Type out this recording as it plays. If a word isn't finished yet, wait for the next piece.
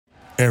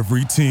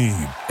Every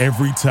team,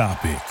 every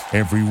topic,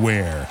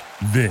 everywhere.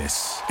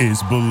 This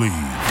is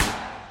Believe.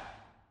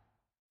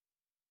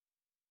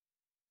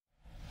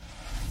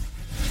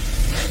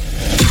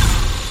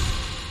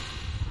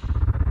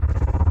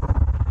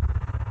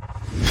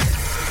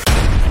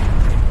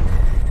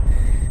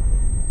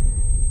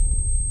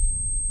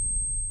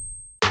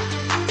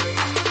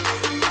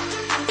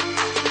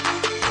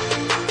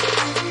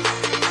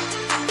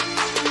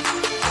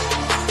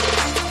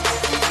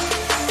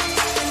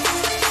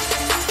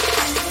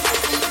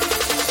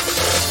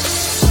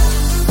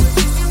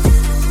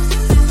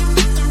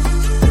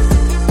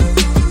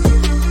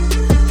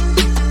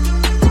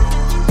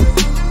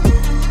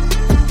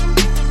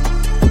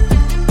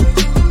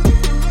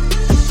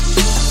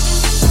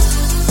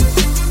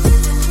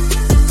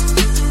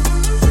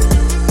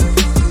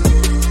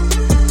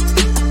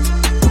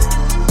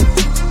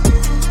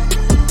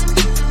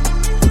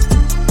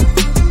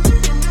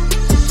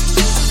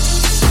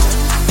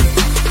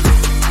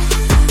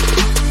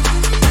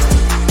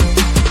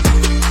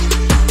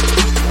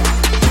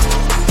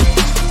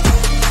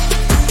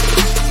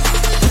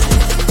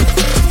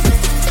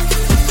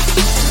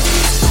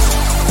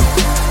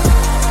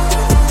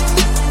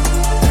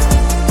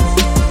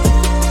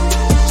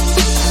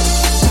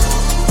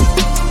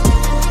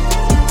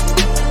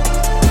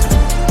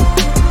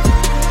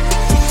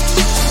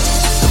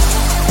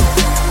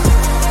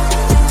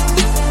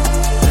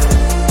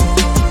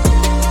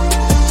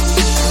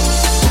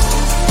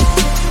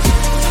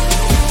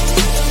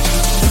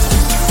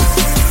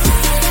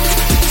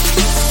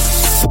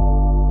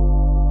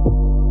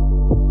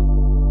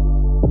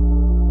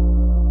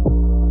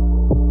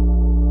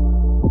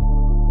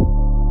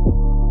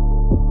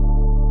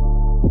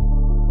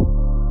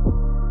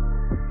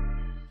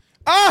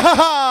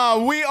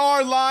 We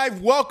are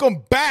live.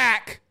 Welcome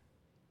back.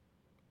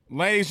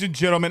 Ladies and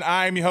gentlemen,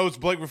 I am your host,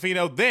 Blake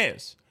Ruffino.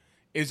 This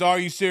is Are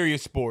You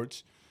Serious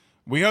Sports.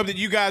 We hope that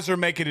you guys are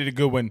making it a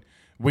good one.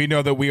 We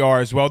know that we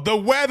are as well. The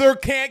weather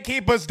can't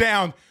keep us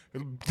down.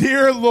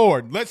 Dear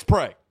Lord, let's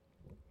pray.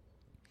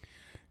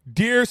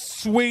 Dear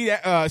sweet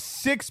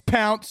 6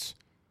 pounds,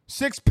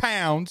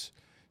 7-ounce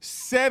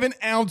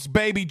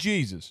baby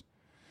Jesus,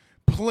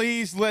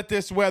 please let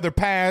this weather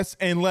pass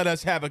and let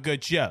us have a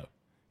good show.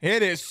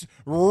 It is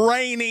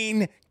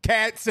raining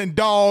cats and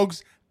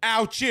dogs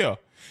out here.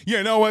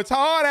 You know it's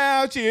hard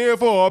out here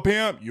for a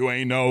pimp. You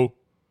ain't know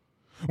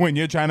when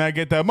you're trying to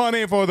get the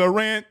money for the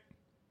rent.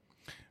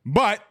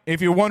 But if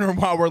you're wondering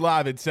why we're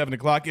live at 7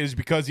 o'clock, it is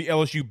because the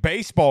LSU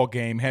baseball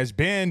game has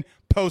been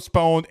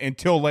postponed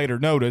until later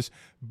notice.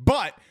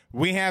 But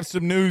we have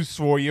some news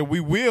for you. We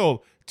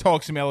will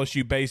talk some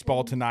LSU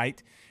baseball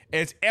tonight.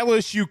 It's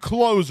LSU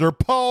closer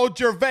Paul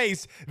Gervais,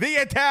 the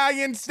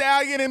Italian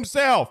stallion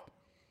himself,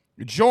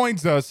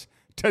 joins us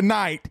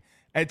tonight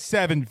at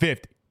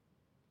 7:50.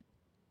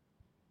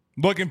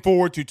 Looking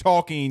forward to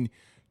talking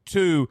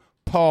to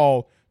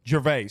Paul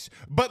Gervais.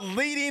 But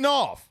leading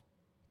off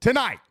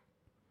tonight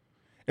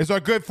is our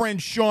good friend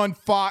Sean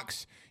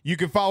Fox. You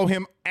can follow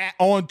him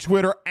on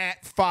Twitter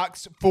at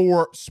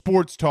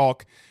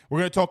Fox4SportsTalk. We're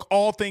going to talk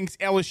all things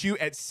LSU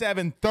at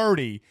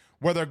 7:30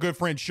 with our good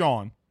friend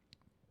Sean.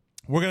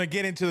 We're going to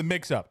get into the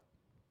mix-up.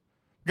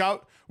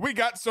 We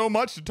got so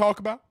much to talk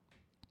about.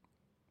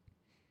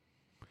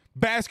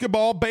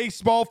 Basketball,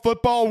 baseball,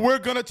 football, we're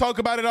going to talk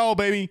about it all,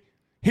 baby,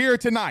 here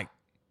tonight.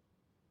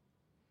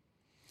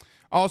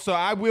 Also,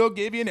 I will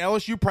give you an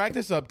LSU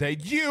practice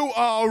update. You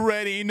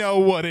already know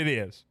what it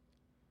is.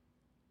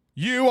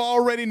 You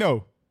already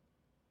know.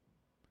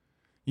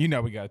 You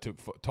know we got to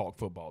talk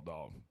football,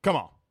 dog.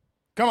 Come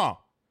on.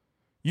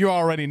 You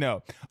already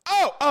know.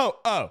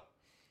 Oh.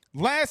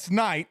 Last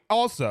night,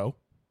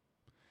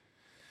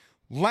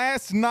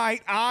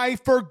 I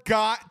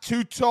forgot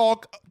to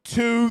talk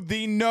to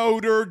the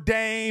Notre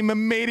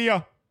Dame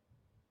media.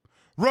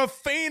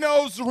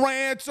 Ruffino's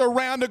rants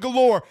around the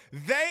galore.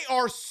 They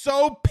are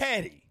so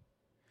petty.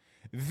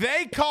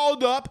 They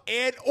called up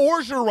Ed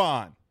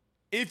Orgeron.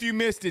 If you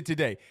missed it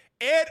today,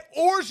 Ed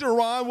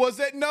Orgeron was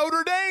at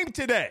Notre Dame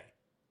today.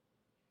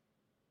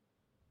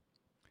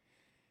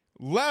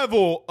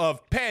 Level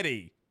of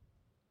petty,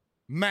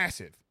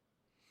 massive.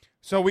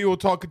 So we will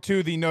talk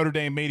to the Notre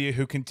Dame media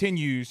who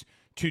continues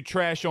to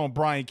trash on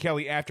Brian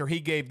Kelly after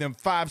he gave them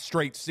 5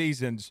 straight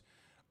seasons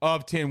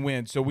of 10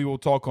 wins. So we will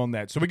talk on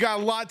that. So we got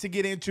a lot to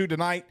get into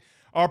tonight.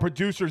 Our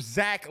producer,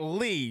 Zach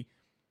Lee,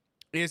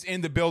 is in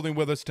the building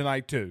with us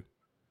tonight, too.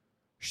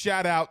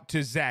 Shout out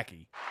to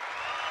Zachy.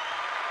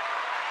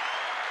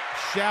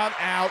 Shout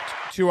out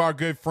to our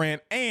good friend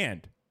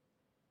and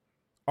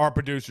our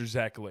producer,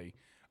 Zach Lee.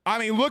 I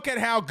mean, look at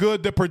how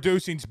good the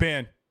producing's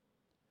been.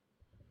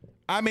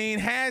 I mean,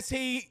 has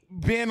he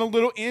been a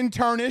little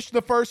internish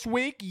the first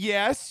week?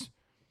 Yes.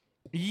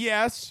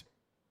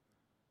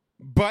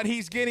 But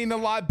he's getting a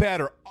lot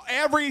better.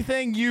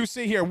 Everything you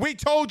see here. We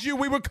told you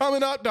we were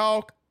coming up,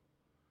 dog.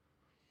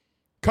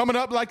 Coming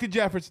up like the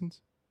Jeffersons.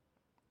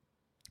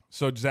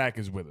 So Zach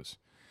is with us.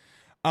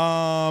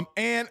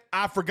 And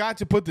I forgot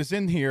to put this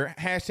in here.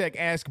 Hashtag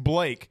Ask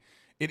Blake.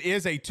 It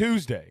is a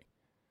Tuesday.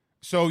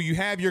 So you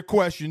have your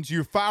questions.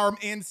 You fire them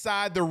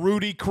inside the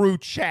Rudy Crew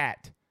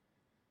chat.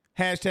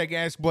 Hashtag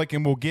Ask Blake,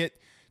 and we'll get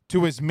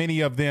to as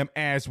many of them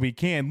as we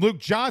can. Luke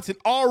Johnson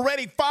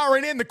already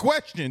firing in the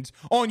questions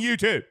on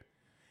YouTube.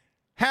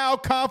 How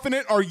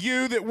confident are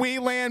you that we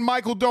land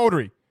Michael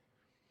Dougherty?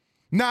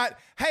 Not,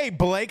 hey,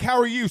 Blake, how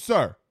are you,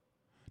 sir?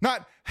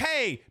 Not,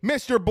 hey,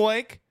 Mr.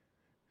 Blake,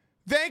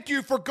 thank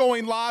you for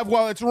going live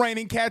while it's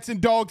raining cats and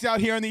dogs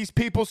out here in these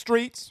people's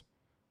streets.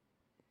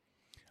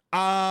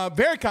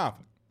 Very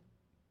confident.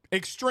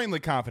 Extremely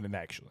confident,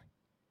 actually.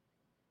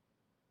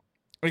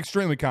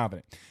 Extremely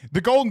confident. The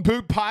Golden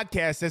Boot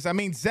podcast says,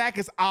 Zach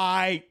is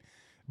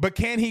but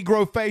can he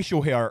grow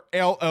facial hair?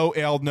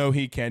 LOL, no,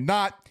 he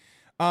cannot.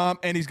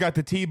 And he's got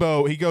the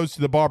Tebow. He goes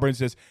to the barber and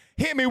says,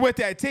 hit me with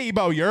that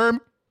Tebow, Yerm.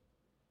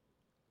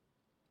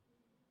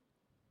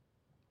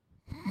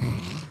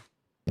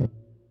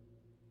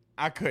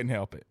 I couldn't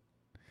help it.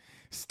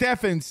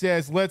 Stefan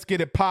says, let's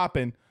get it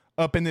popping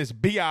up in this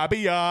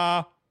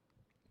B-I-B-I.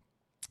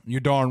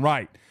 You're darn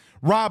right.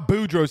 Rob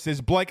Boudreaux says,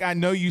 Blake, I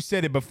know you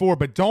said it before,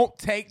 but don't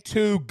take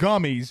two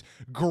gummies,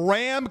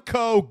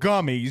 Gramco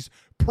gummies,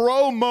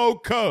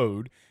 promo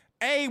code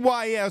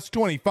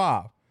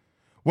AYS25.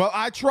 Well,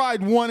 I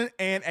tried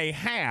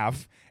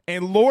 1.5,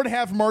 and Lord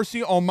have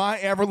mercy on my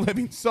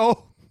ever-living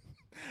soul.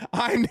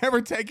 I'm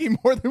never taking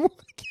more than one.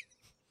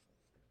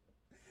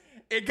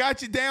 It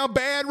got you down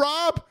bad,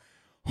 Rob?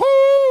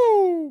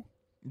 Whoo!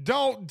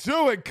 Don't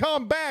do it.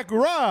 Come back,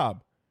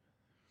 Rob.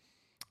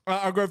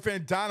 Our good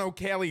friend Dono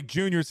Kelly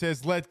Jr.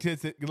 says, let's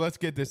get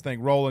this thing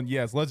rolling.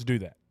 Yes, let's do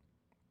that.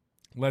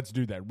 Let's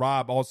do that.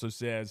 Rob also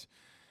says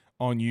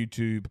on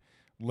YouTube,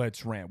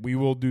 let's rant. We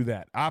will do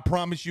that. I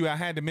promise you I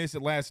had to miss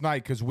it last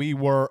night because we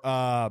were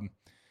had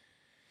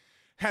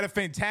a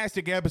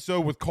fantastic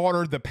episode with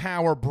Carter the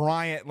Power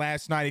Bryant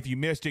last night. If you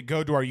missed it,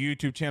 go to our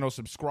YouTube channel,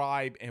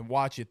 subscribe, and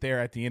watch it there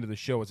at the end of the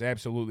show. It's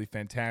absolutely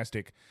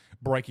fantastic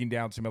breaking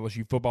down some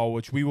LSU football,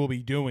 which we will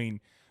be doing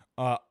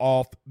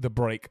off the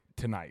break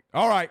tonight.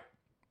 All right.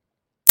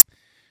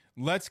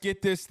 Let's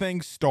get this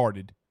thing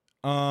started.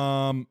 We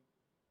got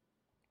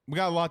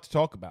a lot to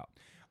talk about.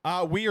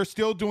 We are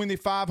still doing the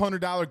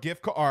 $500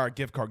 gift card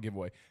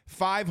giveaway.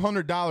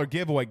 $500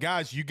 giveaway.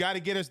 Guys, you got to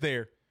get us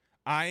there.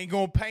 I ain't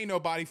going to pay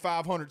nobody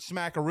 500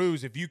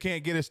 smackaroos if you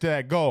can't get us to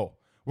that goal.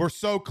 We're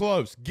so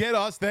close. Get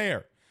us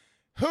there.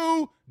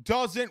 Who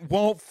doesn't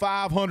want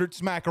 500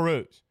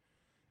 smackaroos?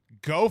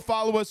 Go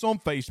follow us on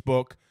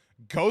Facebook.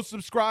 Go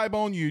subscribe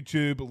on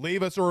YouTube.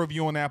 Leave us a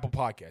review on Apple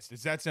Podcasts.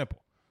 It's that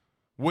simple.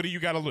 What do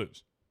you got to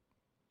lose?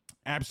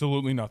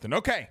 Absolutely nothing.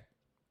 Okay.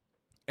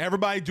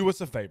 Everybody do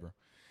us a favor.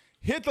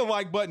 Hit the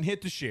like button.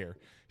 Hit the share.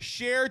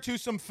 Share to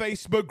some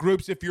Facebook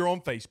groups if you're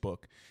on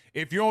Facebook.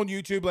 If you're on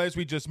YouTube, as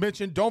we just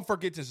mentioned, don't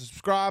forget to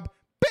subscribe.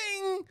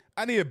 Bing!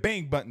 I need a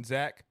bing button,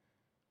 Zach.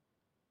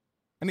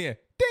 I need a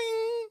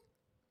ding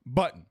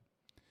button.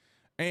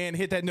 And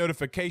hit that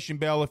notification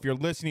bell if you're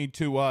listening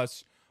to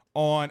us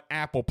on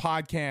Apple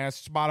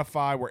Podcasts,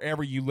 Spotify,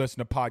 wherever you listen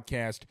to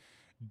podcasts.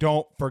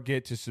 Don't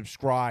forget to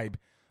subscribe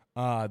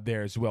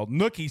there as well.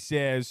 Nookie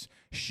says,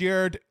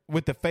 shared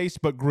with the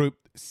Facebook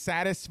group,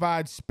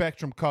 satisfied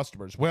Spectrum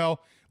customers. Well,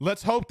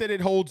 let's hope that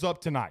it holds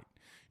up tonight.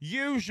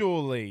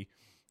 Usually,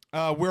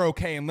 we're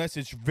okay unless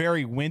it's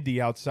very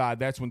windy outside.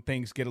 That's when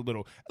things get a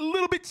little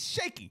bit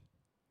shaky.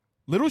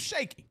 Little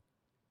shaky.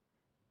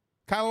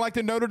 Kind of like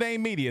the Notre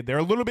Dame media. They're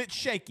a little bit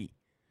shaky.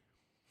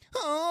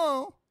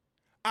 Oh.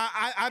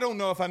 I don't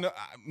know if I know.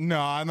 No,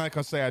 I'm not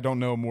going to say I don't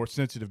know a more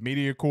sensitive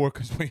media corps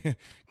because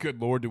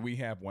good Lord, do we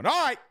have one.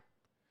 All right.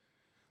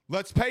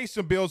 Let's pay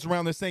some bills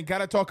around this thing. Got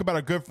to talk about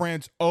our good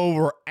friends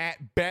over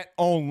at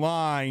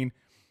betonline.ag.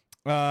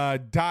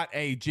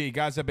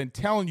 Guys, I've been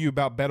telling you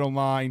about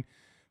BetOnline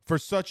for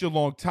such a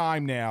long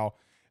time now.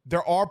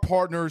 There are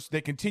partners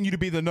that continue to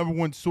be the number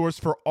one source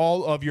for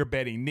all of your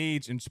betting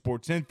needs and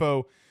sports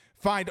info.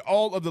 Find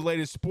all of the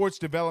latest sports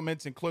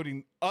developments,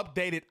 including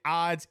updated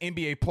odds,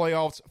 NBA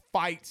playoffs,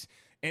 fights,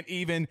 and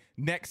even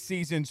next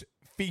season's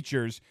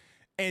features.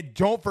 And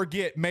don't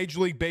forget, Major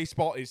League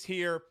Baseball is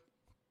here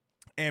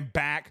and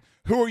back.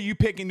 Who are you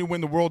picking to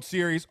win the World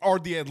Series? Are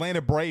the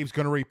Atlanta Braves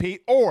going to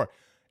repeat? Or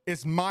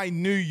is my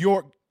New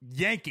York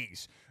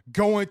Yankees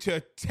going to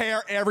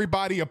tear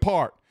everybody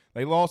apart?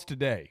 They lost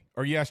today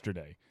or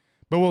yesterday.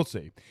 But we'll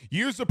see.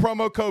 Use the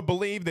promo code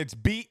BELIEVE, that's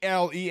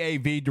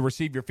BLEAV, to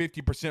receive your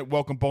 50%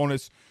 welcome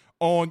bonus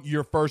on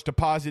your first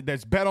deposit.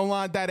 That's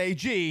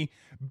betonline.ag.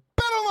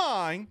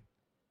 Betonline.ag.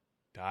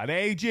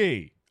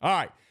 All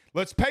right,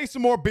 let's pay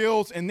some more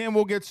bills, and then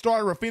we'll get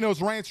started. Ruffino's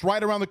Rant's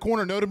right around the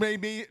corner.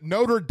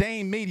 Notre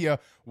Dame Media,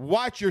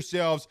 watch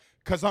yourselves,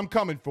 because I'm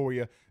coming for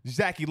you.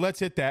 Zachy,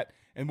 let's hit that,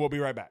 and we'll be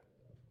right back.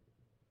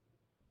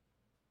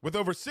 With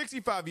over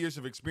 65 years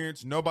of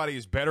experience, nobody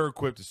is better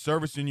equipped to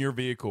service in your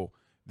vehicle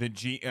than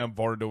GM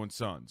Vardo &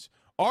 Sons.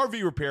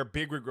 RV repair,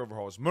 big rig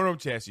overhauls, motorhome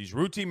chassis,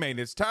 routine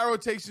maintenance, tire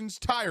rotations,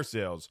 tire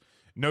sales.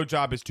 No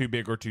job is too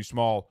big or too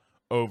small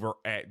over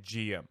at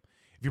GM.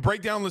 If you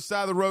break down the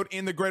side of the road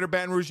in the greater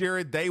Baton Rouge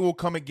area, they will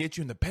come and get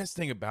you. And the best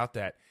thing about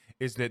that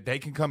is that they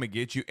can come and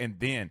get you, and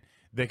then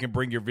they can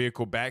bring your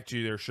vehicle back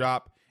to their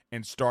shop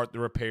and start the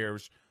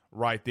repairs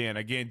right then.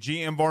 Again,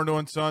 GM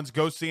Varno & Sons.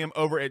 Go see them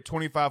over at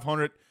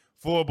 2500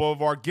 Fuller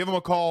Boulevard. Give them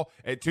a call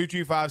at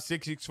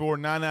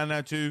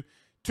 225-664-9992.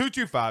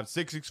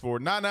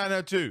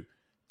 225-664-9992.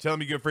 Tell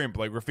them your good friend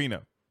Blake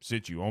Ruffino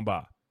sent you on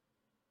by.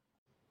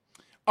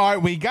 All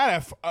right, we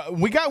got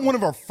one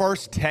of our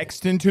first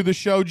texts into the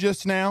show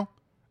just now.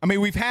 I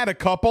mean, we've had a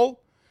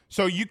couple,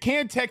 so you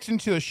can text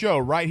into the show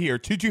right here,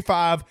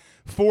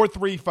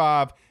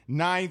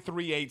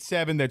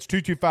 225-435-9387. That's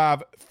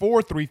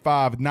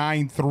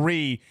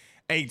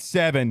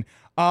 225-435-9387.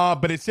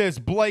 But it says,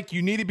 Blake,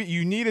 you need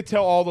to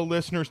tell all the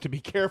listeners to be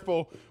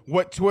careful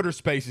what Twitter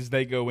Spaces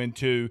they go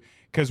into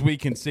because we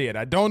can see it.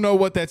 I don't know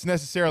what that's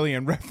necessarily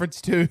in reference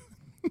to.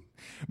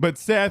 But,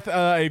 Seth,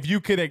 if you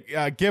could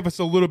give us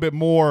a little bit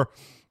more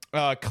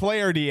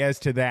clarity as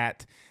to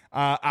that,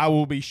 I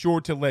will be sure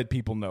to let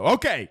people know.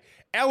 Okay,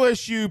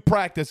 LSU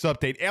practice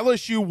update.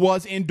 LSU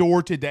was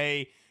indoor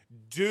today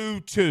due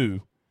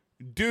to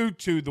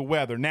the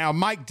weather. Now,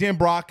 Mike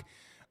Denbrock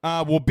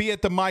will be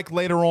at the mic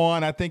later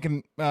on, I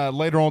think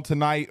later on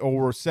tonight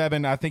or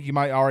 7. I think he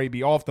might already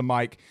be off the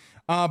mic.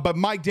 But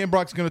Mike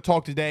Denbrock's going to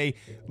talk today.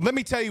 Let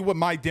me tell you what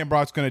Mike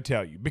Denbrock's going to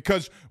tell you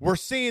because we're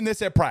seeing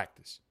this at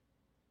practice.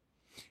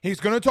 He's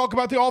going to talk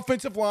about the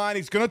offensive line.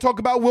 He's going to talk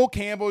about Will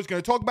Campbell. He's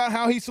going to talk about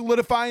how he's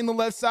solidifying the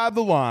left side of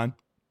the line.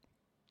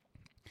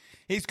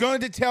 He's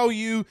going to tell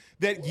you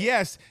that,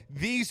 yes,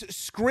 these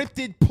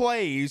scripted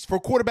plays for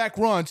quarterback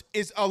runs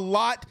is a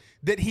lot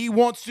that he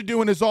wants to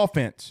do in his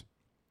offense.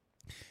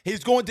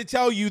 He's going to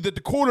tell you that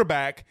the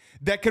quarterback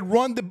that can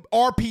run the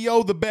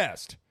RPO the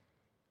best,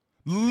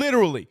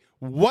 literally,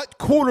 what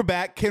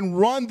quarterback can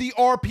run the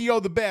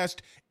RPO the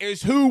best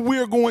is who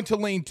we're going to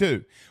lean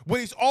to.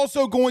 What he's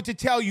also going to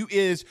tell you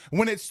is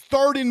when it's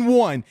 3rd and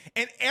 1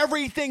 and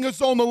everything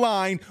is on the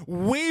line,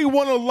 we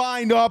want to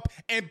line up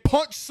and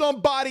punch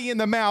somebody in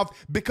the mouth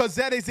because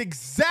that is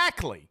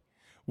exactly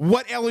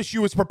what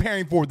LSU is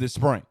preparing for this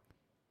spring.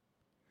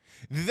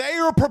 They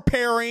are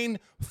preparing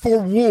for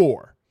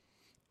war.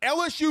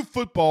 LSU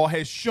football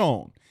has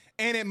shown,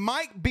 and it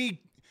might be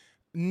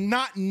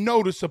not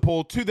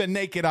noticeable to the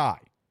naked eye.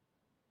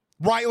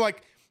 Right?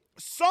 Like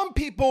some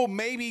people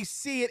maybe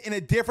see it in a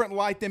different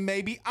light than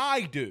maybe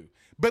I do.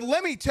 But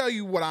let me tell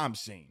you what I'm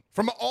seeing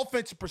from an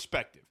offensive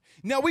perspective.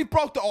 Now, we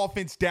broke the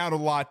offense down a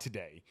lot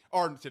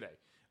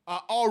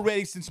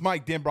already since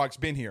Mike Denbrock's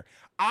been here.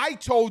 I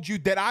told you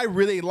that I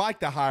really like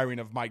the hiring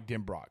of Mike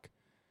Denbrock.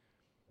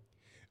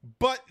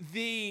 But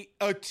the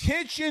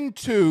attention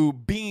to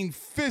being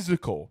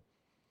physical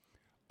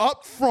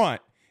up front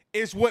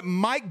is what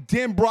Mike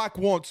Denbrock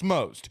wants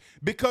most.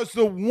 Because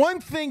the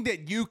one thing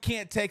that you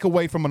can't take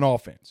away from an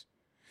offense,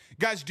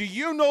 guys, do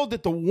you know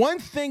that the one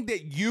thing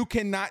that you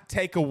cannot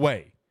take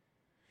away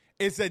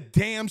is a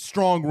damn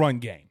strong run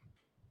game?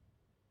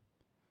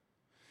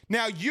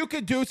 Now, you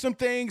could do some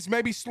things,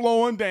 maybe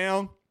slow him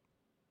down.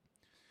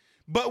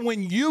 But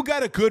when you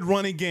got a good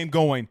running game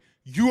going,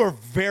 you are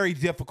very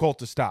difficult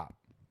to stop.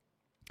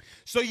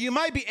 So you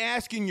might be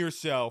asking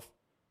yourself,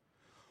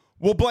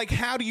 well, Blake,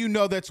 how do you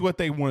know that's what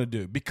they want to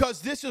do?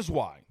 Because this is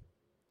why.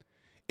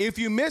 If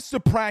you missed the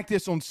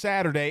practice on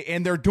Saturday,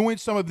 and they're doing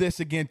some of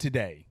this again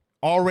today,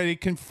 already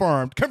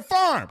confirmed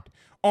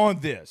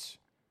on this.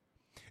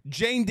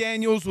 Jane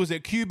Daniels was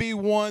at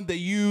QB1. They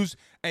use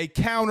a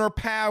counter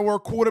power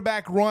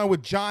quarterback run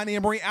with John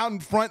Emery out in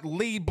front,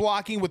 lead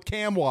blocking with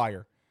Cam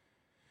Wire.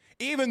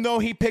 Even though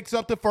he picks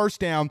up the first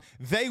down,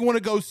 they want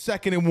to go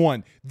 2nd and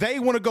 1. They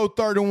want to go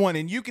 3rd and 1.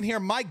 And you can hear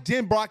Mike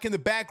Denbrock in the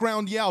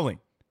background yelling,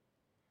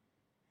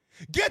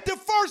 "Get the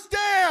first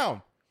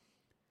down!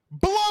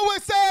 Blow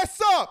his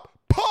ass up!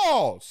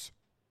 Pause!"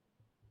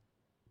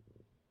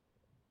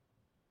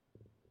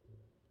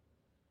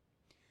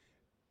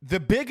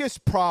 The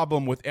biggest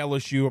problem with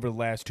LSU over the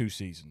last 2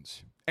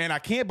 seasons, and I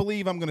can't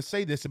believe I'm going to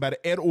say this about an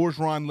Ed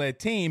Orgeron-led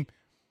team,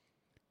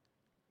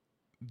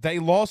 they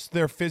lost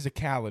their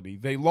physicality.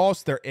 They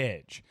lost their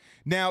edge.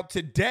 Now,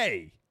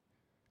 today,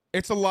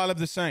 it's a lot of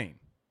the same.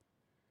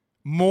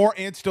 More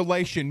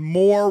installation,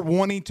 more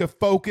wanting to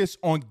focus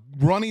on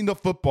running the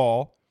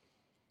football,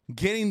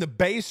 getting the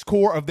base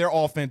core of their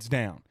offense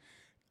down.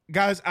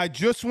 Guys, I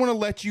just want to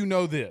let you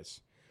know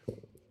this.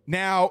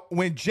 Now,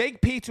 when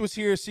Jake Peets was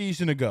here a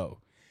season ago,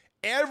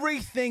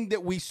 everything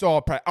that we saw,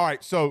 all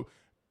right, so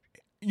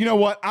you know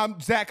what?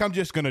 Zach, I'm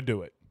just going to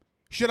do it.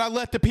 Should I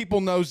let the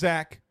people know,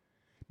 Zach?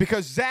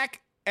 Because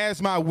Zach,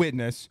 as my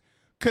witness,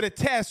 could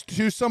attest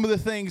to some of the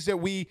things that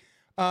we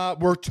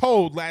were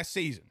told last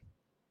season.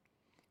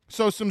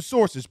 So some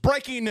sources.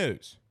 Breaking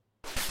news.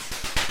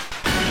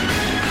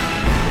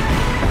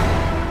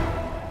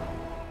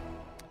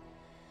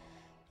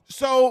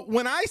 So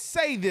when I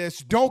say this,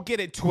 don't get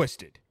it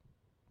twisted.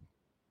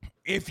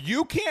 If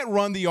you can't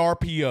run the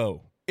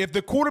RPO, if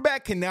the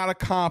quarterback cannot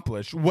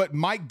accomplish what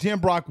Mike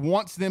Denbrock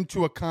wants them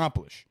to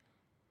accomplish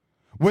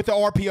with the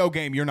RPO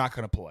game, you're not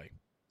going to play.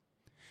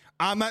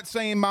 I'm not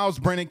saying Miles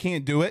Brennan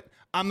can't do it.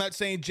 I'm not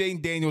saying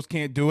Jaden Daniels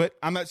can't do it.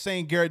 I'm not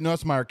saying Garrett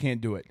Nussmeier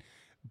can't do it.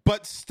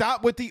 But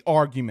stop with the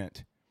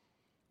argument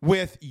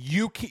with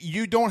you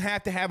don't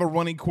have to have a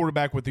running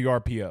quarterback with the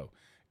RPO.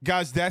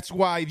 Guys, that's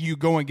why you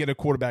go and get a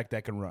quarterback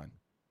that can run.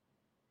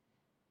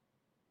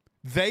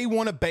 They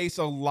want to base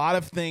a lot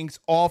of things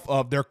off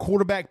of their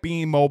quarterback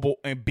being mobile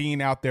and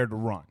being out there to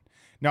run.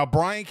 Now,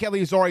 Brian Kelly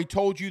has already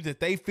told you that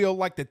they feel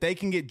like that they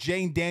can get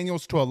Jane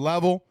Daniels to a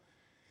level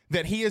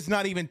that he has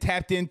not even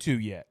tapped into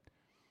yet.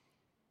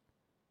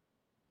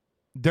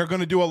 They're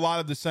going to do a lot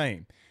of the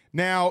same.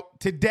 Now,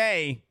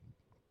 today,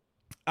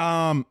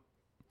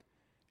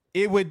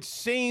 it would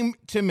seem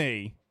to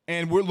me,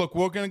 and we're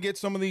going to get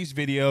some of these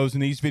videos,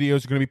 and these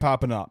videos are going to be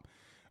popping up.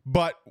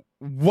 But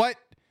what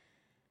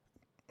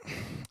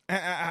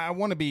I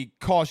want to be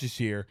cautious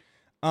here.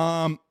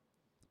 But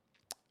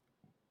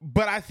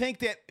I think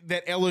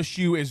that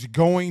LSU is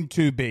going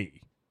to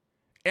be.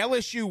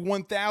 LSU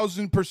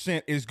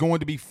 1,000% is going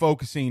to be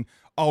focusing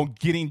on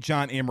getting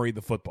John Emery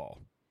the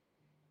football.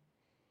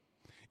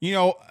 You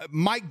know,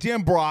 Mike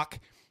Denbrock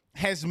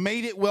has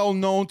made it well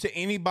known to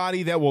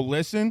anybody that will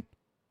listen.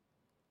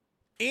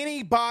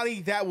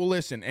 Anybody that will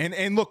listen.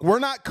 And look, we're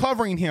not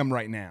covering him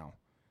right now.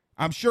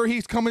 I'm sure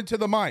he's coming to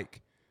the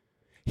mic.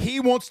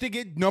 He wants to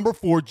get number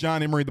 4,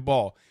 John Emery, the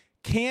ball.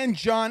 Can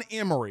John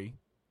Emery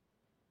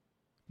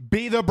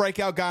be the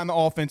breakout guy in the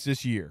offense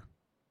this year?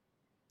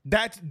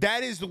 That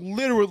is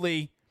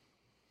literally,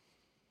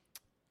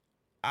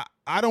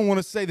 I don't want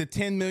to say the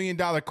 $10 million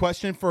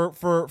question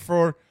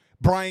for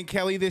Brian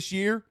Kelly this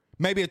year.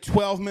 Maybe a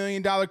 $12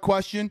 million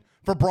question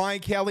for Brian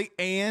Kelly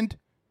and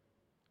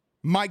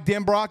Mike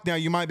Denbrock. Now,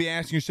 you might be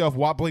asking yourself,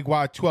 why a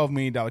 $12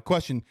 million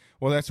question?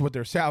 Well, that's what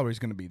their salary is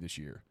going to be this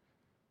year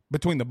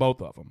between the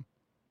both of them.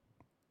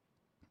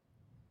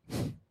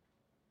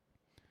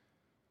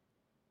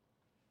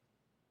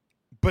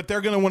 But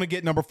they're going to want to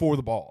get number 4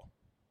 the ball.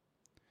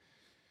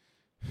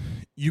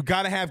 You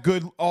got to have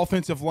good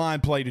offensive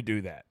line play to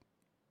do that.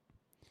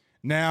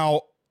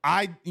 Now,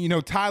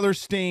 Tyler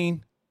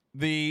Steen,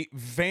 the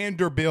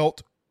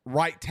Vanderbilt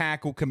right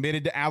tackle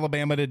committed to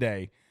Alabama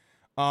today,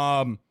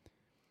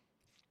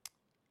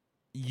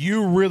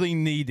 you really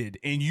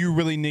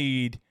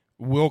need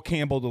Will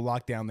Campbell to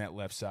lock down that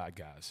left side,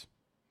 guys.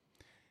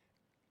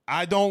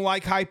 I don't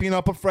like hyping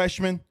up a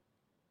freshman.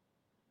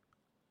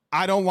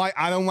 I don't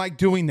like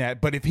doing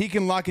that, but if he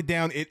can lock it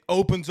down, it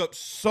opens up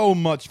so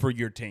much for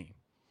your team.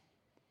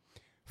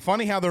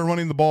 Funny how they're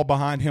running the ball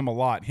behind him a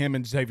lot, him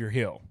and Xavier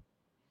Hill.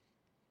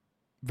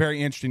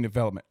 Very interesting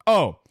development.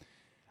 Oh,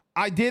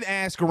 I did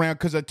ask around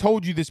because I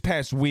told you this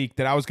past week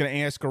that I was going to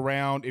ask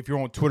around if you're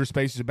on Twitter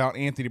Spaces about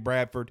Anthony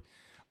Bradford,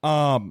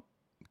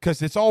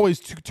 because it's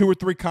always two or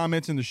three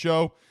comments in the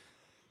show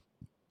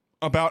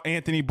about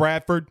Anthony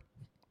Bradford.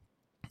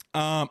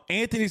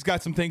 Anthony's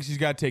got some things he's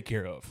got to take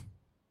care of.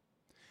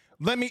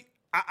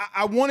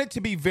 I want it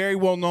to be very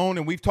well known,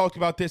 and we've talked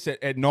about this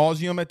at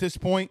nauseum at this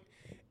point.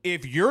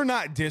 If you're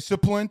not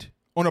disciplined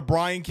on a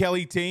Brian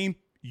Kelly team,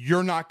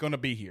 you're not going to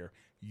be here.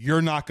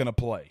 You're not going to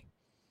play.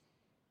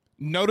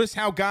 Notice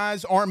how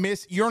guys aren't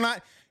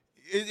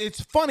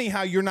it's funny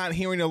how you're not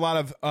hearing a lot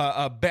of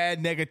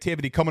bad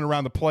negativity coming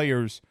around the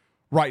players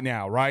right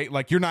now, right?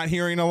 Like, you're not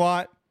hearing a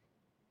lot.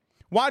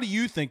 Why do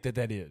you think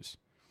that is?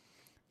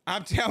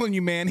 I'm telling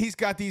you, man, he's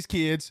got these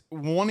kids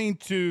wanting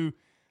to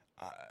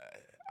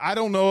I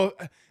don't know.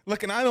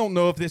 Look, and I don't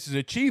know if this is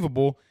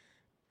achievable,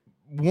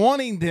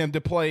 wanting them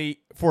to play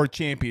for a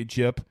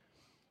championship.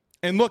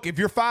 And look, if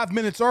you're 5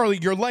 minutes early,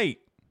 you're late.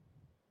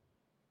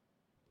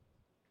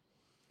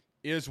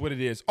 Is what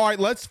it is. All right,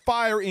 let's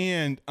fire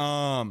in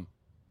some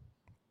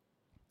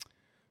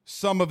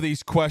of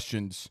these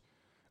questions.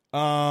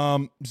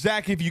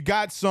 Zach, if you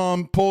got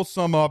some, pull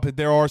some up.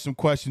 There are some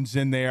questions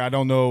in there. I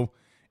don't know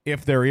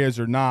if there is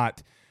or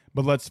not,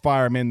 but let's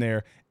fire them in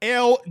there.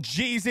 L.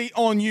 Jeezy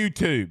on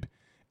YouTube.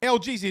 L.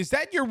 Jeezy, is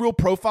that your real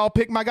profile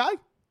pic, my guy?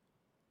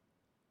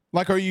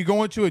 Like, are you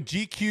going to a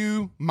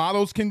GQ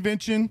models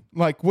convention?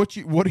 Like, what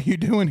are you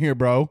doing here,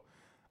 bro?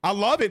 I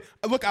love it.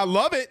 Look, I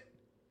love it.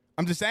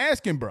 I'm just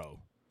asking, bro.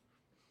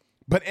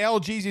 But L.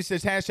 Jeezy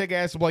says,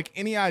 #ask Blake,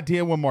 any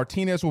idea when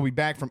Martinez will be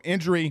back from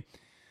injury?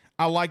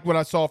 I like what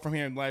I saw from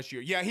him last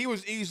year. Yeah, he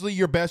was easily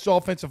your best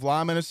offensive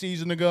lineman a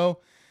season ago.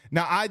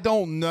 Now, I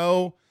don't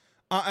know.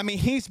 I mean,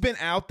 he's been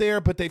out there,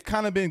 but they've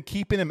kind of been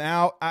keeping him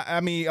out. I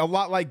mean, a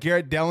lot like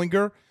Garrett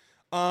Dellinger.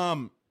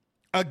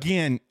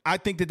 Again, I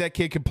think that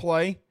kid could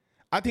play.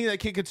 I think that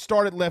kid could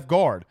start at left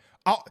guard.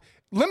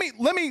 Let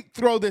me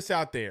throw this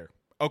out there.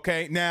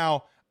 Okay,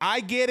 now I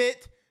get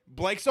it.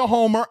 Blake's a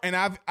homer, and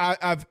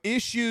I've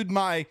issued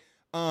my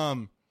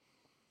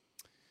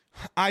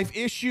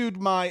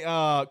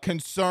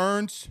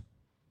concerns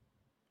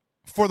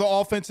for the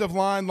offensive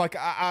line. Like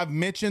I've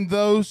mentioned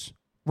those,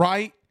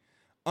 right?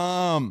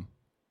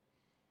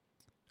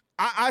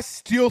 I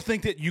still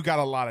think that you got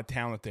a lot of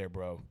talent there,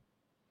 bro.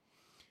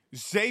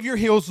 Xavier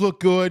Hills look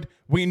good.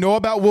 We know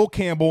about Will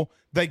Campbell.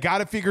 They got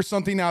to figure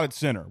something out at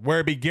center,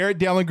 where it be Garrett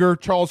Dellinger,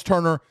 Charles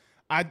Turner.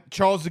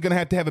 Charles is going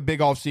to have a big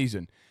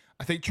offseason.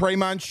 I think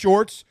Tremont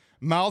Shorts,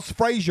 Miles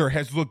Frazier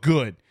has looked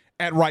good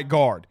at right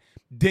guard.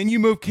 Then you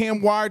move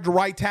Cam Wire to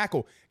right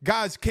tackle.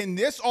 Guys, can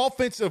this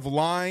offensive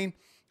line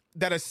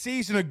that a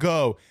season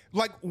ago,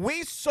 like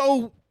we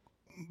so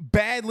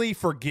badly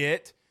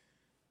forget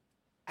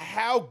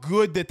how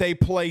good that they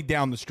played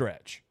down the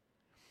stretch.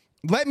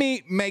 Let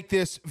me make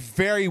this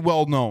very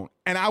well known.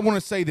 And I want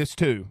to say this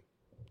too,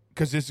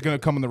 because this is going to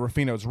come in the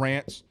Ruffino's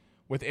rants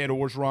with Ed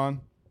Orgeron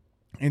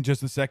in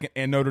just a second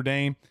and Notre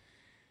Dame.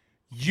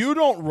 You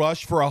don't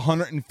rush for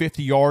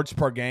 150 yards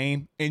per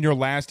game in your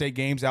last 8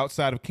 games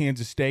outside of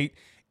Kansas State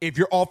if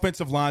your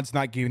offensive line's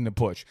not giving the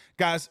push.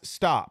 Guys,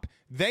 stop.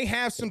 They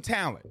have some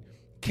talent.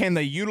 Can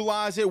they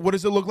utilize it? What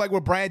does it look like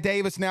with Brad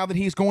Davis now that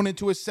he's going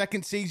into his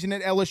second season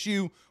at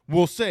LSU?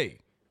 We'll see.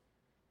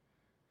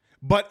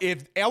 But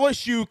if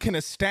LSU can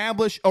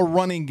establish a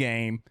running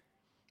game,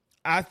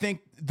 I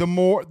think the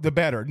more the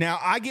better. Now,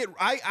 I get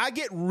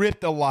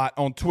ripped a lot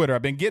on Twitter.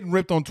 I've been getting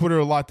ripped on Twitter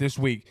a lot this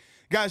week.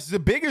 Guys, the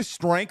biggest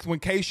strength when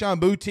Kayshon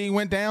Boutte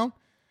went down,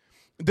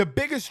 the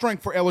biggest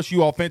strength for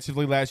LSU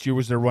offensively last year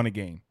was their running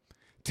game.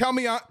 Tell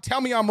me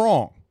I'm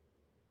wrong.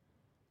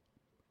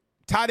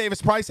 Ty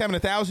Davis-Price having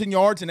 1,000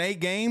 yards in 8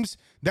 games,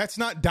 that's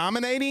not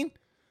dominating?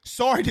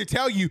 Sorry to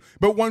tell you,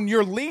 but when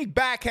your lead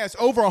back has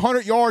over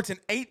 100 yards in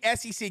 8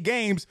 SEC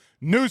games,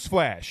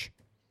 newsflash.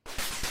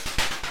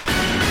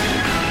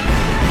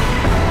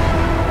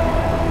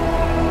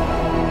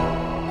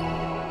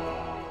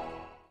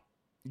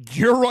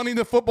 You're running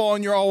the football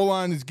and your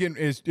O-line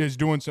is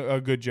doing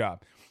a good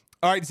job.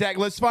 All right, Zach,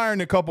 let's fire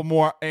in a couple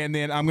more, and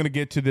then I'm going to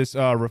get to this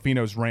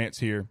Ruffino's rants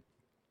here.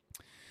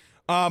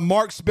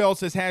 Mark Spell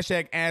says,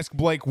 hashtag ask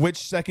Blake, which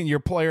second-year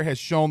player has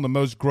shown the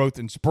most growth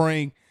in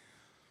spring?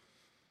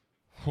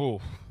 Whew,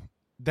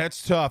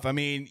 that's tough. I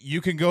mean, you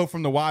can go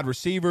from the wide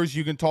receivers.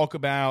 You can talk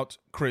about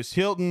Chris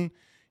Hilton.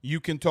 You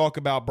can talk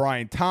about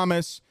Brian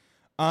Thomas.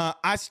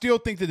 I still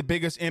think that the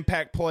biggest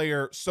impact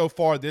player so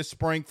far this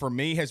spring for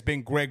me has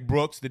been Greg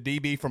Brooks, the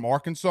DB from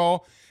Arkansas.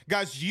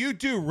 Guys, you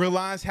do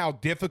realize how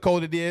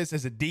difficult it is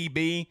as a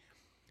DB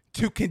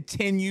to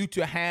continue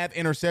to have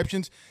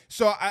interceptions.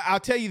 So I'll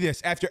tell you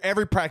this. After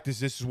every practice,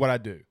 this is what I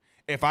do.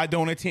 If I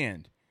don't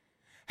attend,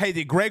 hey,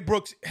 did Greg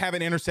Brooks have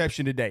an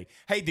interception today?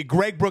 Hey, did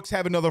Greg Brooks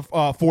have another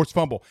forced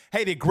fumble?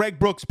 Hey, did Greg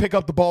Brooks pick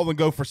up the ball and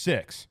go for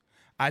 6?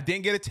 I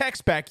didn't get a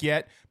text back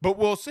yet, but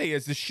we'll see.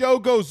 As the show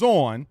goes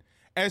on,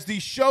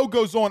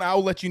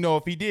 I'll let you know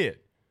if he did.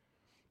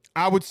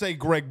 I would say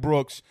Greg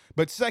Brooks,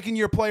 but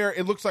second-year player,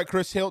 it looks like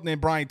Chris Hilton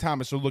and Brian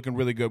Thomas are looking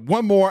really good.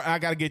 One more, I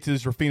got to get to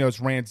this Ruffino's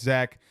rant,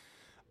 Zach.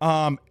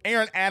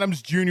 Aaron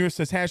Adams Jr.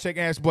 says, hashtag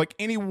ask Blake,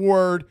 any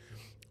word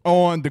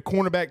on the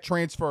cornerback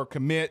transfer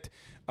commit,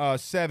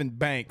 Sevyn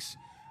Banks?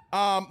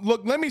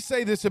 Look, let me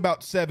say this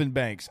about Sevyn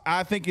Banks.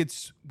 I think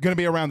it's going to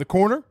be around the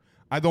corner.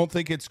 I don't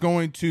think it's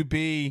going to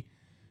be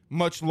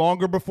much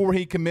longer before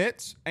he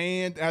commits,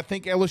 and I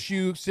think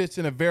LSU sits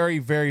in a very,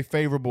 very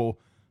favorable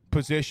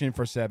position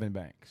for Sevyn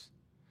Banks.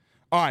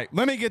 All right,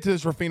 let me get to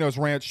this Ruffino's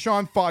rant.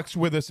 Sean Fox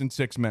with us in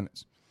 6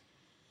 minutes.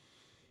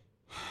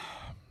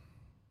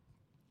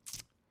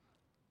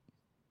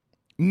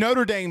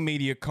 Notre Dame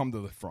media, come to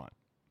the front.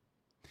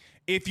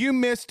 If you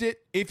missed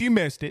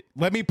it,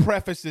 let me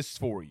preface this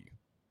for you.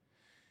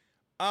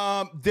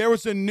 There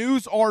was a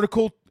news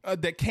article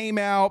that came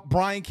out.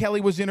 Brian Kelly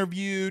was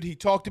interviewed. He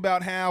talked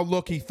about how,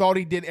 look, he thought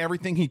he did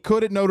everything he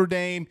could at Notre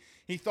Dame.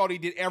 He thought he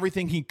did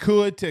everything he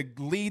could to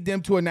lead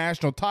them to a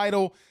national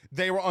title.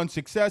 They were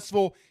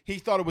unsuccessful. He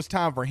thought it was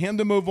time for him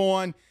to move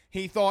on.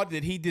 He thought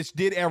that he just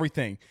did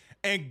everything.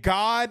 And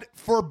God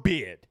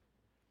forbid,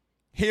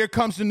 here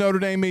comes the Notre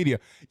Dame media.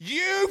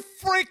 You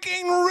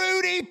freaking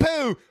Rudy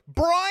Poo.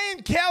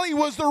 Brian Kelly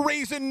was the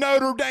reason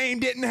Notre Dame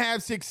didn't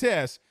have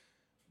success.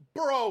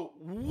 Bro,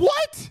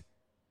 what?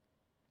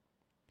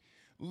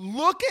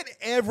 Look at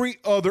every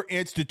other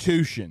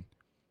institution,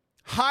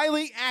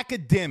 highly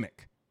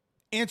academic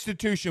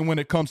institution when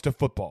it comes to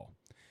football.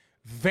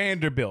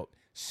 Vanderbilt,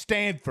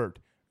 Stanford,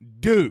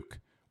 Duke.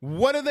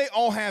 What do they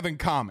all have in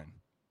common?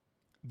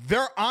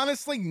 They're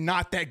honestly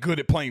not that good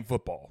at playing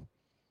football.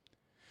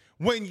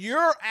 When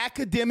your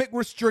academic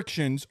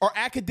restrictions or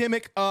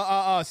academic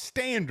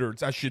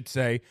standards, I should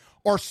say,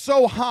 are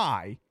so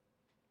high,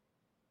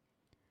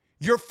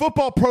 your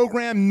football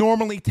program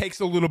normally takes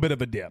a little bit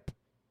of a dip.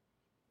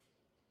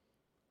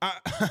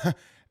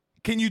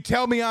 Can you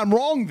tell me I'm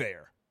wrong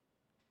there?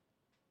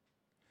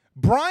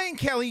 Brian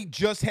Kelly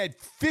just had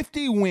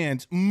 50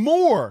 wins,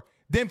 more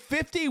than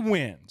 50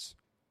 wins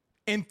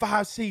in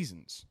 5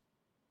 seasons.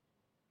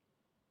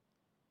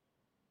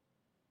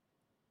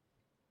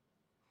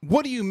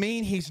 What do you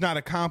mean he's not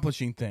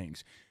accomplishing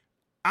things?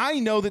 I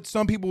know that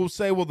some people will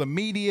say, well, the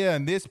media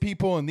and this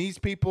people and these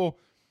people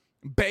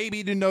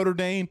baby to Notre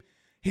Dame.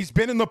 He's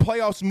been in the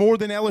playoffs more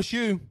than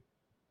LSU.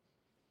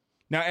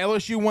 Now,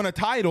 LSU won a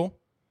title.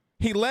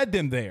 He led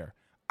them there.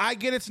 I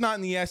get it's not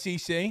in the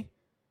SEC.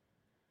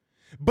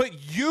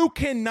 But you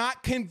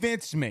cannot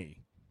convince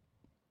me,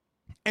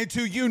 and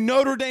to you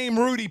Notre Dame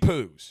Rudy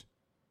Poos,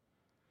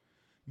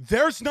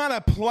 there's not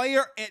a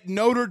player at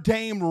Notre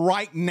Dame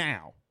right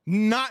now,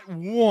 not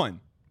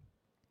one,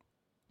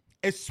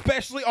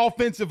 especially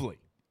offensively,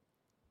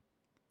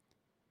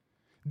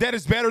 that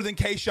is better than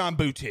Kayshon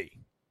Boutte.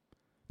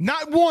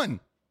 Not one.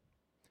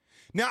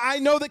 Now, I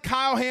know that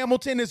Kyle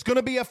Hamilton is going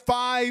to be a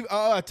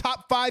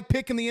top 5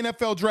 pick in the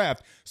NFL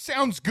draft.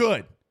 Sounds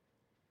good.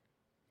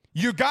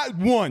 You got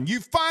one. You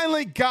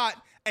finally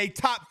got a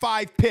top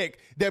 5 pick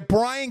that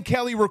Brian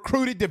Kelly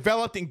recruited,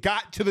 developed, and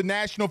got to the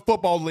National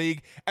Football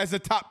League as a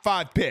top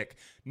 5 pick.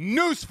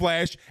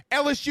 Newsflash,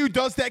 LSU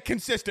does that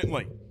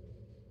consistently.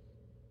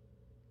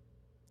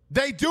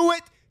 They do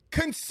it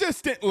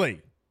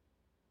consistently.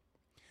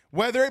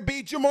 Whether it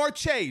be Jamar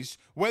Chase,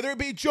 whether it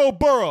be Joe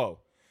Burrow,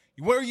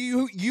 where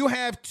you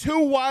have 2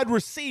 wide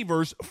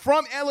receivers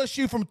from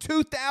LSU from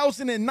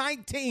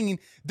 2019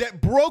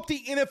 that broke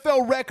the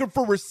NFL record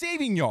for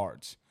receiving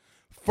yards.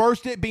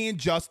 First it being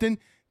Justin,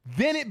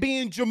 then it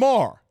being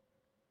Jamar.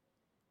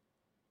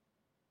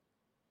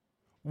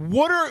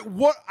 What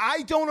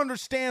I don't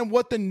understand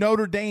what the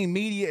Notre Dame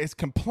media is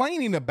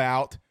complaining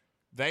about.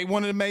 They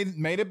wanted to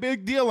made a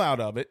big deal out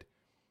of it.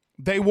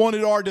 They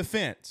wanted our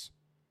defense.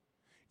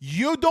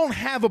 You don't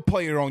have a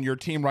player on your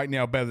team right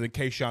now better than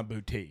Kayshon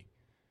Boutte.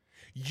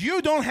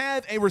 You don't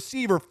have a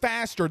receiver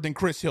faster than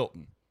Chris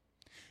Hilton.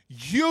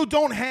 You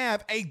don't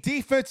have a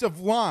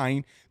defensive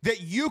line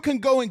that you can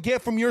go and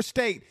get from your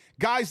state.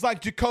 Guys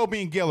like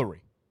Jacoby and Guillory.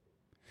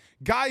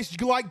 Guys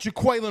like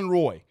Jaquelin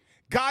Roy.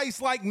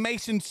 Guys like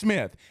Mason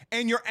Smith.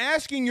 And you're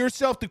asking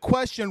yourself the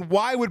question,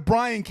 why would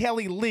Brian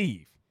Kelly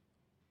leave?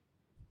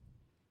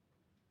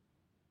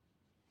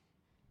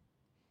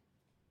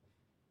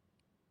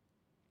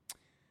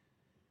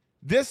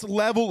 This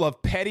level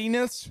of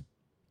pettiness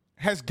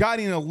has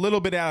gotten a little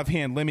bit out of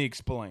hand. Let me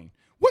explain.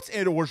 What's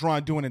Ed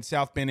Orgeron doing in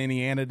South Bend,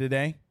 Indiana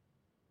today?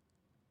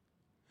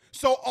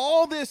 So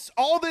all this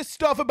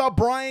stuff about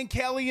Brian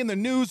Kelly and the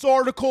news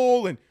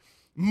article and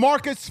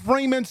Marcus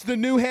Freeman's the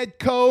new head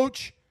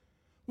coach.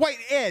 Wait,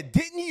 Ed,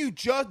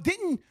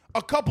 didn't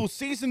a couple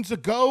seasons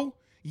ago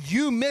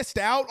you missed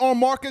out on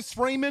Marcus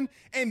Freeman?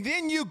 And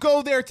then you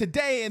go there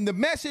today and the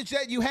message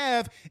that you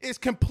have is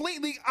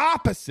completely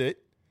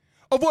opposite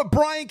of what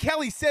Brian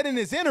Kelly said in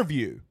his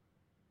interview.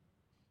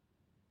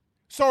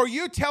 So are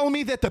you telling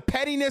me that the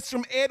pettiness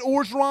from Ed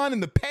Orgeron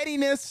and the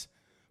pettiness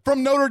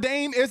from Notre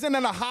Dame isn't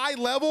at a high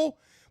level?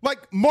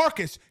 Like,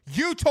 Marcus,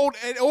 you told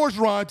Ed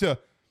Orgeron to,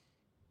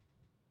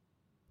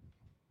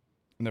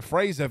 in the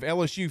phrase of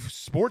LSU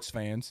sports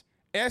fans,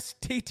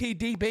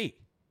 STTDB.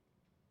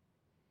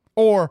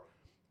 Or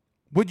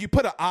would you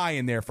put an I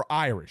in there for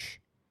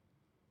Irish?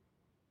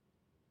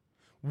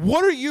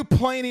 What are you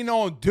planning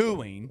on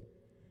doing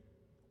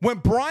when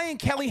Brian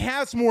Kelly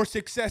has more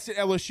success at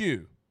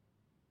LSU?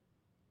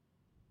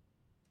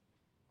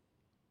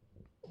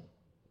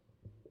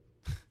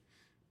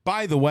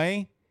 By the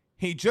way,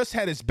 he just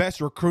had his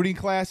best recruiting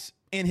class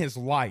in his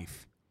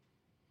life.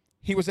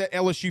 He was at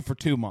LSU for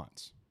 2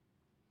 months.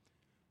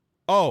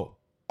 Oh,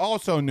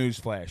 also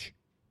newsflash,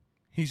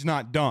 he's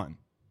not done.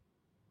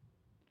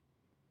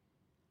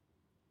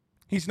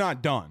 He's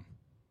not done.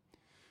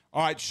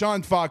 All right,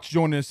 Sean Fox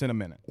joining us in a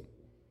minute.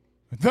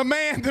 The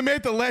man, the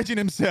myth, the legend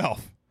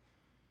himself.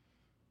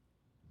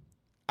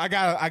 I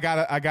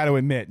gotta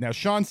admit. Now,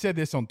 Sean said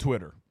this on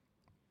Twitter.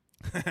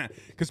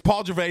 Because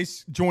Paul Gervais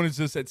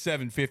joins us at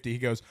 7:50. He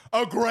goes,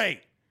 "Oh,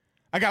 great.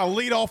 I got to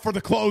lead off for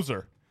the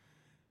closer."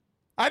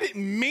 I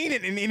didn't mean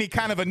it in any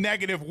kind of a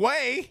negative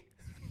way.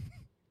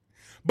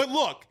 But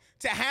look,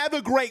 to have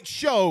a great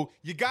show,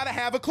 you got to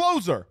have a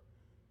closer.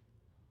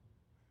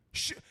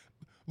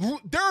 There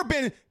have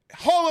been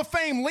Hall of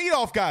Fame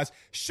leadoff guys.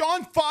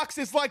 Sean Fox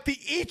is like the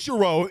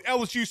Ichiro of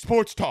LSU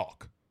sports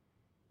talk.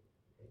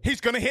 He's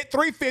going to hit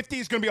 350.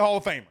 He's going to be a Hall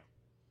of Famer.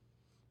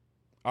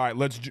 All right,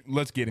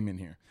 let's get him in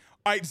here.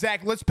 All right,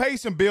 Zach, let's pay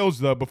some bills,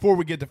 though, before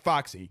we get to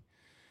Foxy.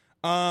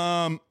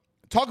 Talk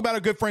about our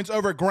good friends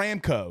over at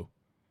Gramco.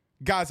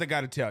 Guys, I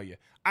got to tell you,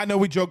 I know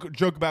we joke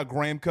about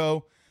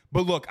Gramco,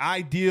 but look,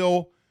 I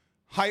deal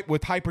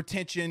with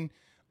hypertension.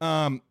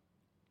 I'm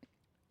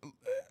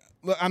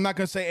not going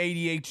to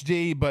say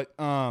ADHD, but,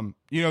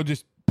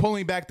 just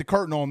pulling back the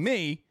curtain on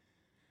me,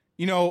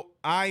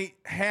 I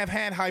have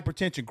had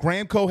hypertension.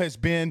 Gramco has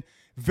been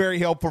very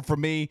helpful for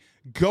me.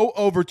 Go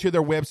over to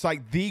their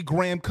website,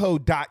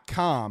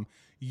 thegramco.com.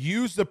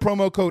 Use the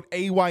promo code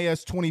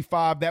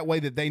AYS25. That way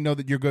that they know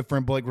that your good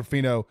friend Blake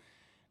Ruffino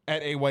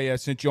at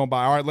AYS sent you on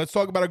by. All right, let's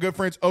talk about our good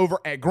friends over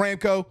at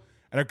Gramco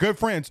and our good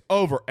friends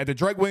over at the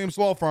Drake Williams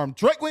Law Firm,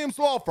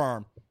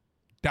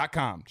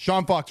 drakewilliamslawfirm.com.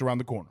 Sean Fox around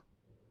the corner.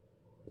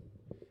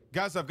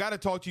 Guys, I've got to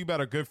talk to you about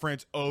our good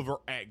friends over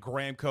at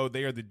Gramco.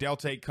 They are the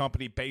Delta 8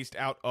 company based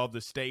out of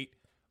the state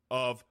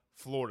of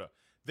Florida.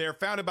 They're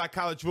founded by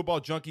college football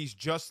junkies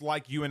just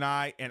like you and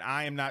I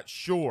am not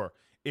sure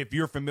if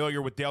you're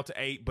familiar with Delta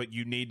 8, but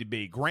you need to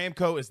be.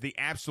 Gramco is the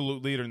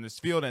absolute leader in this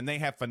field, and they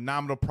have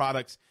phenomenal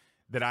products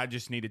that I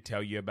just need to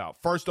tell you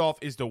about. First off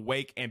is the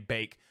Wake and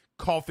Bake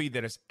coffee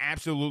that is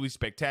absolutely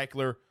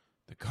spectacular.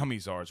 The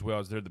gummies are as well,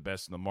 as they're the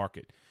best in the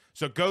market.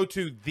 So go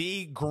to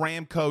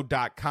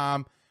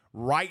thegramco.com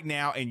right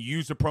now and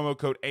use the promo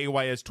code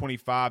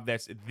AYS25.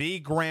 That's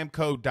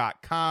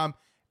thegramco.com,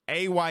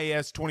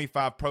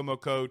 AYS25 promo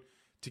code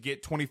to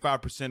get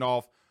 25%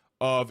 off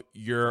of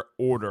your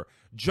order.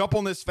 Jump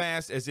on this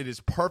fast as it is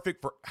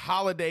perfect for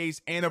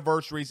holidays,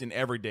 anniversaries, and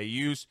everyday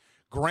use.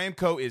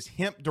 Gramco is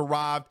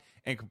hemp-derived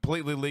and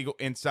completely legal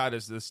inside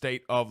of the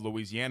state of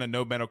Louisiana.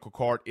 No medical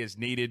card is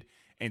needed,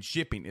 and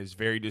shipping is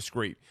very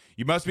discreet.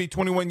 You must be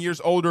 21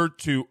 years older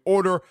to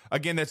order.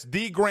 Again, that's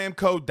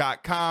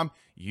thegramco.com.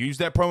 Use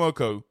that promo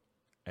code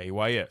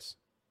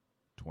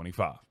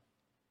AYS25.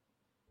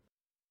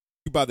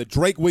 By the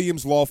Drake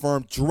Williams Law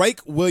Firm,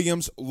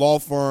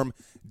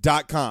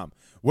 drakewilliamslawfirm.com.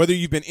 Whether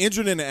you've been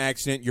injured in an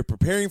accident, you're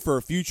preparing for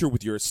a future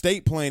with your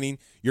estate planning,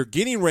 you're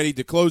getting ready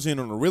to close in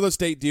on a real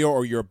estate deal,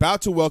 or you're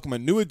about to welcome a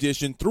new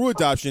addition through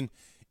adoption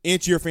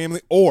into your family,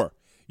 or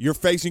you're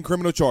facing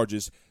criminal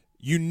charges,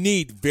 you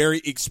need very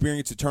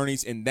experienced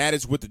attorneys, and that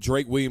is what the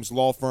Drake Williams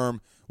Law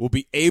Firm will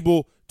be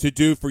able to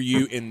do for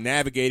you in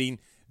navigating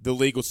the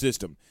legal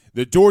system.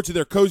 The door to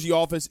their cozy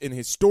office in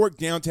historic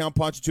downtown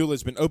Ponchatoula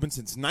has been open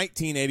since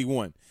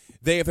 1981.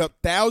 They have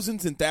helped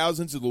thousands and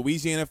thousands of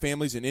Louisiana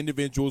families and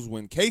individuals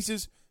win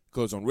cases,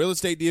 close on real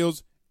estate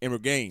deals, and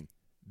regain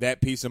that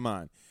peace of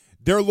mind.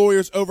 Their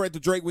lawyers over at the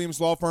Drake Williams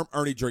Law Firm,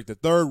 Ernie Drake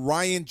III,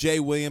 Ryan J.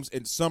 Williams,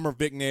 and Summer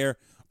Vignair,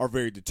 are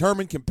very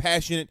determined,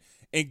 compassionate,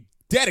 and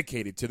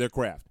dedicated to their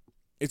craft.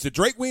 It's the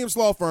Drake Williams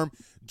Law Firm,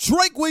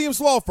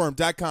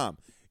 drakewilliamslawfirm.com.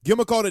 Give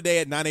them a call today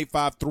at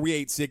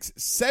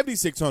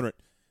 985-386-7600.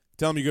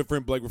 Tell them your good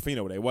friend Blake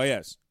Ruffino at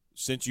AYS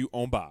sent you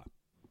on by.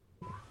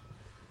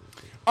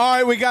 All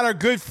right, we got our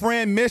good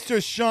friend, Mr.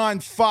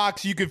 Sean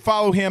Fox. You can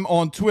follow him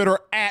on Twitter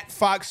at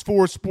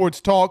Fox4 Sports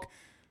Talk.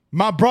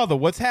 My brother,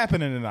 what's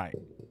happening tonight?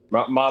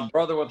 My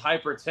brother with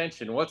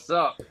hypertension. What's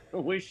up?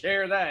 We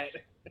share that.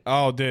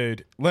 Oh,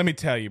 dude, let me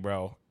tell you,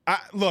 bro.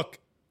 Look,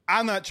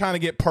 I'm not trying to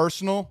get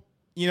personal,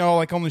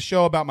 like on the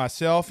show about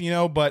myself,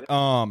 but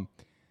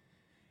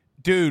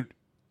dude,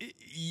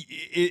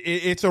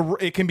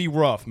 it can be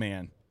rough,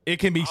 man. It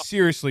can be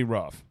seriously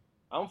rough.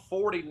 I'm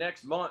 40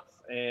 next month,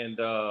 and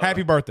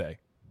happy birthday.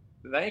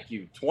 Thank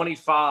you.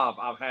 25.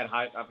 I've had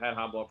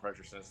high blood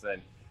pressure since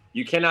then.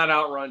 You cannot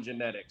outrun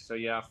genetics. So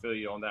yeah, I feel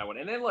you on that one.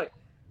 And then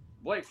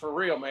Blake, for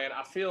real, man,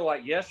 I feel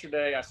like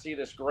yesterday I see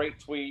this great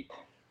tweet.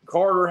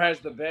 Carter has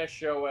the best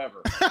show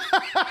ever.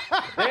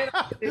 Then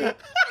I see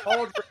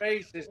Paul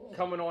Gervais is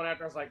coming on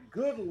after. I was like,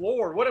 good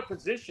Lord, what a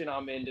position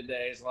I'm in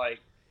today. It's like,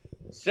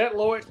 set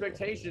low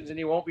expectations and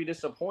you won't be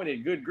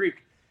disappointed. Good grief.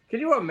 Can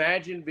you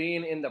imagine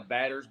being in the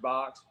batter's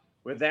box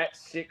with that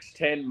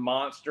 6'10"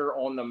 monster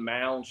on the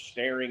mound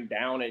staring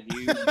down at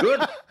you? Good.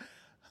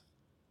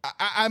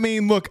 I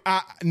mean, look,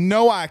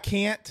 no, I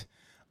can't.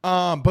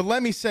 But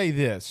let me say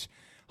this.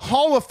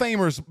 Hall of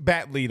Famers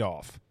bat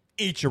leadoff.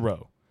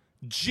 Ichiro.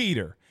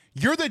 Jeter.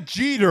 You're the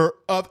Jeter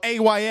of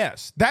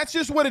AYS. That's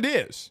just what it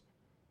is.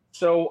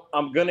 So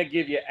I'm going to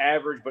give you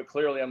average, but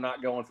clearly I'm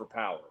not going for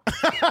power.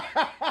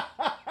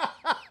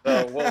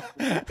 So,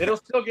 it'll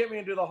still get me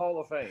into the Hall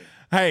of Fame.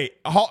 Hey,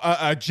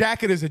 a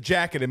jacket is a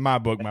jacket in my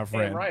book, my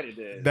friend. Damn right it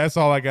is. That's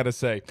all I got to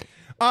say.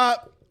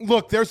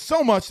 Look, there's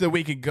so much that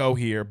we could go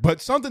here,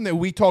 but something that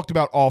we talked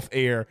about off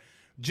air,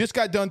 just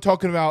got done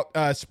talking about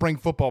spring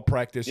football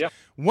practice. Yep.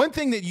 One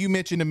thing that you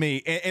mentioned to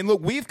me, and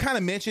look, we've kind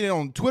of mentioned it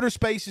on Twitter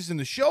Spaces in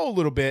the show a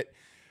little bit,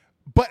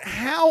 but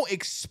how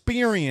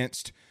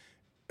experienced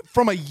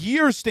from a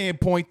year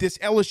standpoint this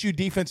LSU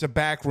defensive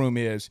back room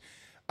is.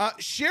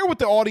 Share with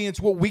the audience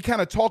what we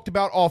kind of talked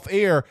about off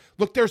air.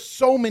 Look, there's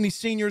so many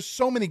seniors,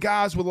 so many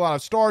guys with a lot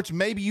of starts.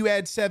 Maybe you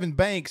add Sevyn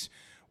Banks.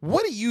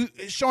 What do you,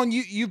 Sean,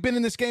 you've been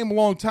in this game a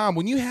long time.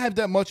 When you have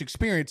that much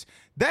experience,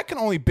 that can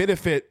only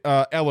benefit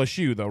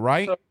LSU, though,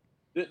 right? So,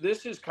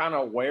 this is kind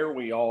of where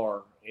we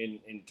are in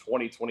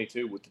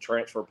 2022 with the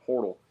transfer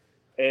portal.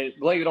 And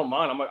Blake, you don't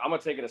mind, I'm going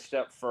to take it a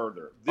step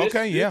further.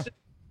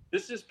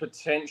 This is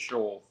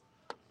potential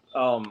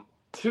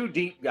two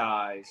deep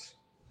guys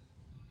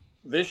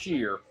this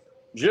year,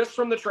 just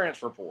from the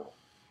transfer portal,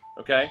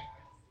 okay?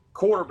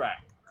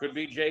 Quarterback could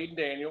be Jaden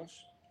Daniels,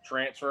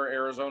 transfer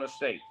Arizona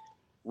State.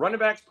 Running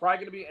back's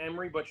probably going to be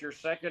Emory, but your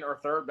second or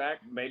third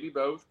back, maybe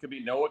both, could be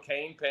Noah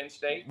Cain, Penn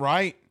State.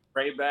 Right.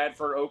 Trey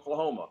Badford,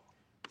 Oklahoma.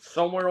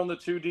 Somewhere on the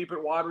two deep at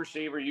wide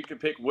receiver, you could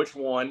pick which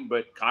one,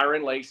 but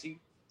Kyron Lacey,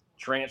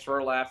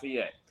 transfer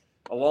Lafayette.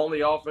 Along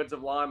the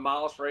offensive line,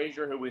 Miles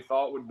Frazier, who we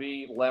thought would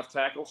be left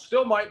tackle,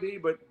 still might be,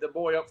 but the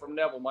boy up from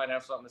Neville might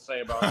have something to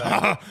say about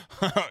that.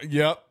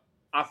 Yep.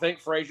 I think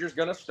Frazier's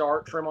going to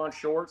start. Tremont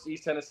Shorts,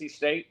 East Tennessee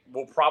State,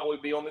 will probably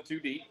be on the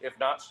 2D, if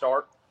not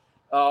start.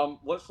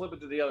 Let's flip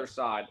it to the other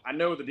side. I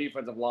know the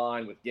defensive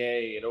line with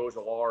Gay and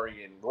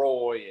Ojolari and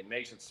Roy and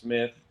Mason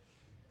Smith.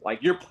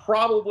 Like, you're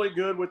probably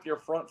good with your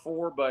front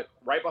four, but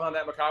right behind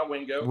that, Mekhi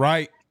Wingo.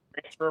 Right.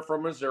 Transfer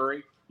from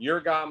Missouri.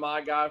 Your guy,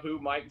 my guy,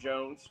 Mike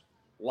Jones.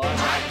 Why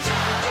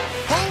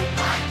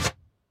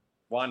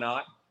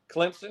not?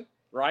 Clemson,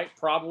 right?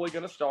 Probably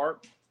going to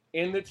start.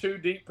 In the two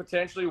deep,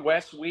 potentially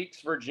Wes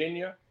Weeks,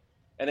 Virginia,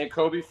 and then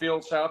Kobe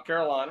Field, South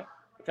Carolina.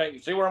 Okay, you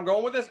see where I'm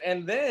going with this?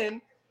 And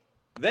then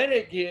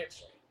it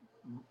gets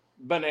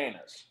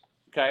bananas,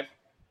 okay?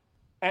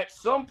 At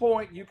some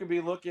point, you can be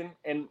looking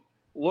and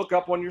look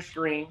up on your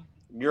screen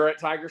You're at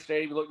Tiger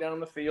Stadium. You look down on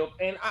the field,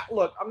 and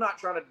I'm not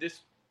trying to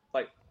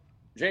like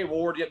Jay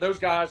Ward. Yet those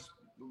guys,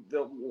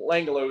 the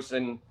Langelos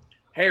and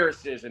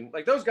Harris's, and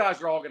like those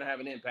guys are all going to have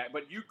an impact.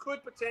 But you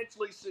could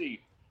potentially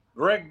see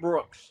Greg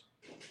Brooks,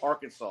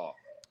 Arkansas,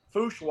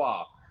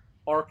 Fuqua,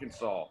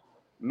 Arkansas,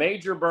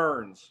 Major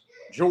Burns,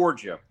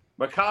 Georgia,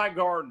 Mekhi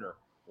Gardner,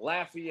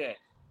 Lafayette,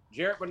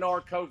 Jarrett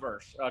Bernard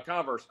Converse,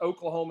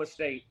 Oklahoma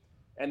State,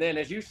 and then,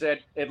 as you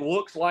said, it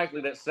looks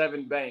likely that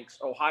Sevyn Banks,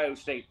 Ohio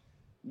State.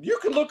 You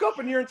can look up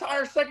in your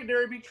entire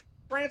secondary be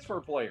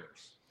transfer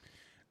players.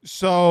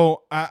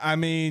 So, I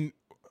mean,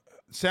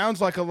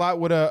 sounds like a lot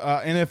what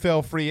a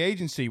NFL free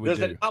agency would do.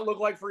 Does it not look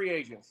like free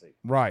agency?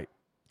 Right.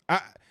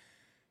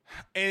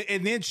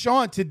 And then,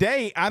 Sean,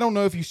 today, I don't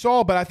know if you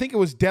saw, but I think it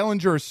was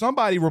Dellinger or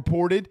somebody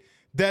reported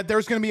that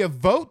there's going to be a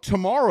vote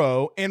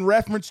tomorrow in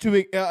reference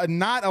to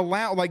not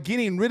allow, like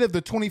getting rid of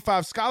the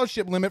 25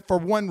 scholarship limit for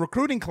one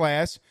recruiting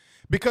class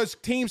because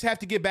teams have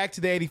to get back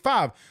to the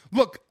 85.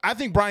 Look, I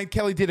think Brian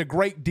Kelly did a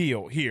great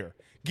deal here,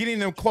 getting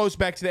them close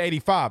back to the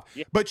 85.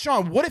 Yeah. But,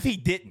 Sean, what if he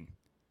didn't?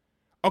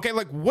 Okay,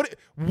 like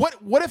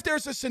what if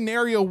there's a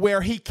scenario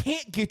where he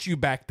can't get you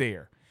back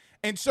there?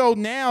 And so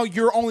now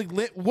you're only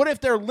what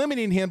if they're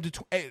limiting him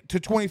to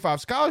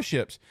 25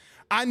 scholarships?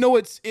 I know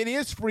it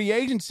is free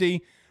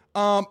agency,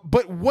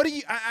 but what do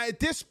you at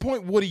this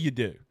point? What do you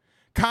do?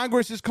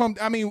 Congress has come.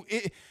 I mean,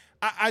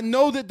 I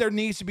know that there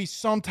needs to be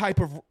some type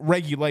of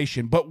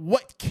regulation, but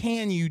what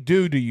can you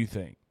do? Do you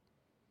think?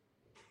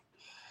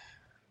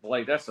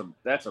 Blake, that's a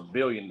 $1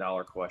 billion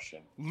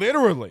question.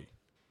 Literally.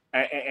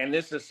 And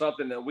this is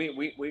something that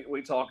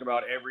we talk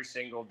about every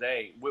single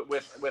day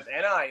with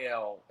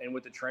NIL and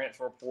with the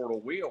transfer portal.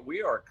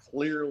 We are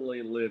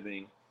clearly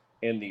living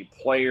in the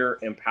player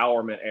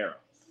empowerment era.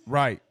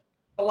 Right.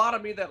 A lot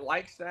of me that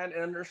likes that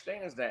and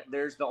understands that.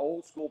 There's the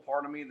old school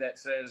part of me that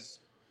says,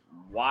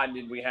 why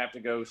did we have to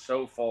go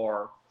so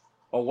far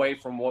away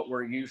from what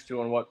we're used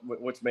to and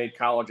what's made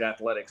college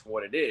athletics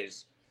what it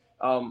is?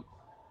 I'm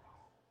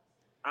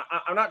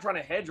not trying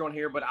to hedge on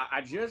here, but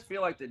I just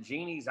feel like the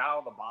genie's out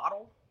of the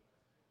bottle.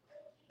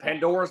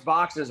 Pandora's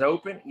box is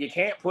open. You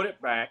can't put it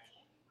back.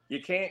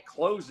 You can't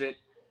close it.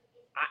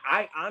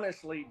 I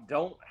honestly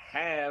don't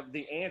have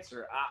the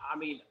answer. I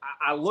mean,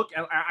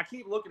 I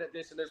keep looking at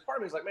this, and there's part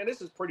of me is like, man,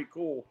 this is pretty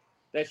cool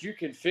that you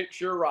can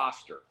fix your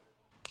roster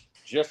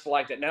just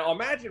like that. Now,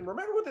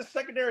 remember what the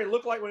secondary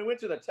looked like when we went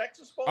to the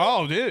Texas Bowl?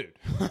 Oh, dude.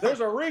 There's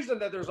a reason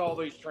that there's all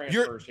these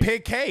transfers.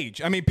 Pick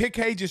Cage. I mean, Pick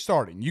Cage is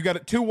starting. You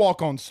got 2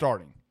 walk-ons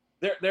starting.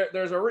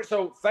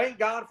 So thank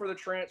God for the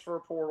transfer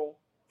portal.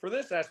 For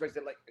this aspect,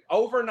 that like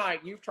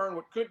overnight, you've turned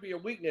what could be a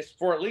weakness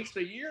for at least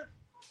a year.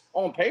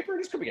 On paper,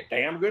 this could be a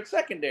damn good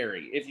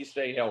secondary if you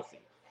stay healthy.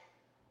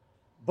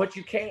 But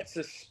you can't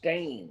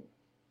sustain.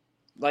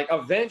 Like,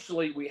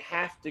 eventually, we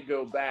have to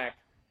go back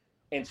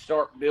and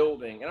start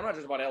building. And I'm not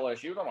just about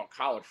LSU, I'm talking about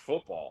college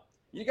football.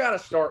 You got to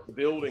start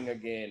building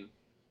again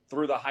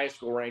through the high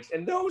school ranks.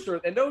 And those are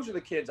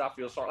the kids I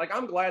feel sorry. Like,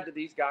 I'm glad that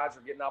these guys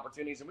are getting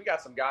opportunities. And we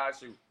got some guys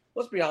who,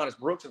 let's be honest,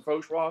 Brooks and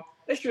Fuqua,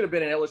 they should have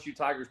been in LSU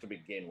Tigers to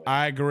begin with.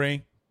 I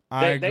agree.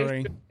 I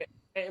agree.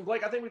 And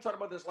Blake, I think we talked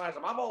about this last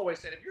time. I've always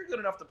said, if you're good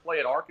enough to play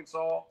at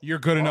Arkansas, you're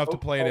good enough to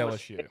play at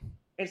LSU.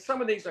 And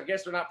some of these, I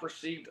guess, are not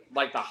perceived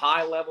like the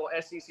high-level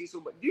SEC,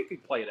 but you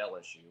could play at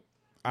LSU.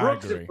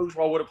 Brooks and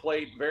Fuqua would have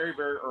played very,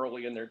 very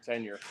early in their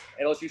tenure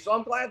at LSU. So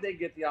I'm glad they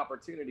get the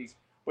opportunities.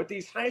 But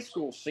these high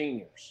school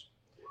seniors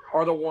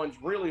are the ones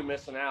really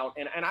missing out.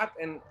 And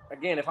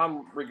again, if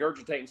I'm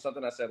regurgitating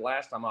something I said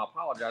last time, I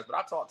apologize. But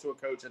I talked to a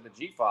coach at the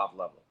G5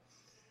 level,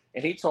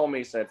 and he told me,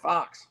 he said,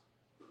 Fox,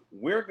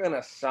 we're going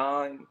to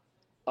sign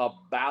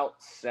about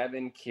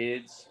 7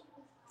 kids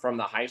from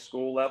the high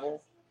school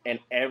level, and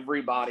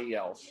everybody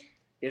else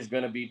is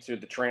going to be to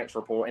the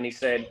transfer portal. And he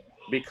said,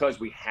 because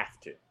we have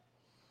to.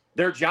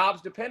 Their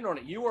jobs depend on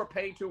it. You are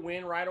paid to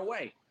win right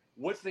away.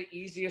 What's the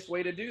easiest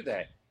way to do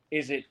that?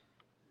 Is it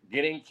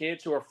getting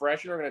kids who are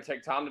fresh and are going to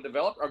take time to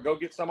develop, or go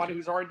get somebody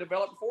who's already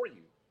developed for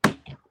you?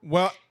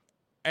 Well,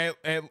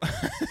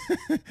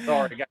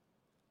 sorry,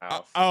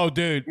 oh,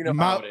 dude, you know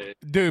how it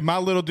is. My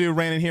little dude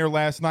ran in here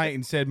last night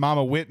and said,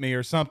 "Mama whipped me"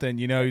 or something.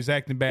 You know, he's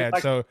acting bad.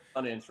 Like so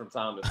from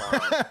time to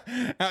time.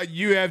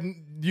 you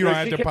don't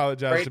have to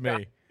apologize to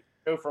me.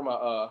 Go from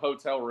a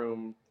hotel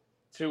room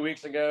 2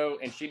 weeks ago,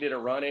 and she did a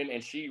run-in,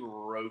 and she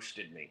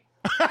roasted me.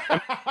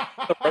 Like,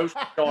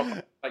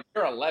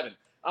 you're 11.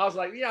 I was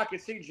like, yeah, I can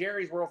see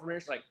Jerry's World from here.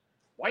 She's like,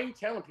 why are you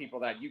telling people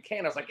that? You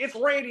can't. I was like, it's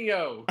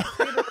radio.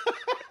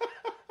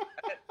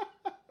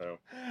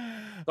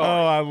 Oh,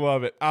 I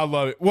love it.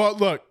 Well,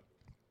 look,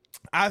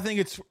 I think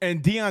it's –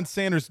 and Deion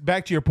Sanders,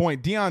 back to your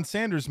point, Deion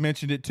Sanders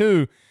mentioned it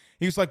too.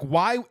 He was like,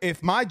 why –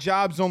 if my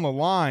job's on the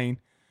line,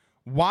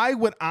 why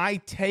would I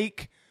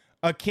take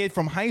a kid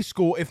from high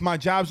school if my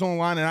job's on the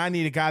line and I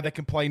need a guy that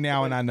can play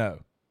now and I know?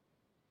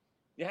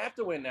 You have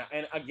to win now.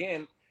 And,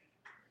 again,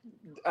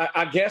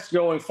 I guess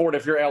going forward,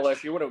 if you're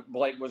LSU,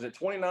 Blake, was it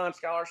 29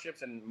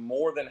 scholarships and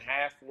more than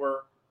half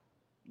were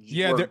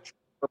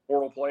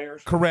portal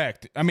players.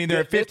 Correct. I mean, there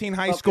are 15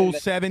 high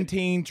schools,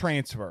 17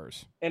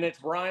 transfers. And it's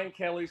Brian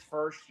Kelly's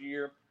first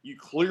year. You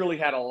clearly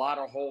had a lot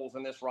of holes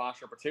in this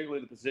roster,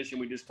 particularly the position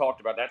we just talked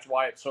about. That's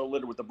why it's so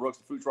littered with the Brooks,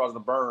 the Futraws, the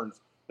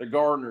Burns, the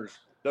Gardners,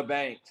 the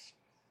Banks.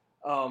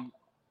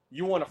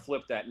 You want to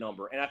flip that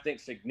number, and I think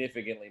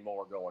significantly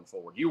more going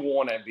forward. You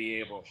want to be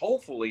able,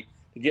 hopefully,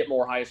 to get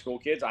more high school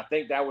kids. I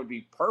think that would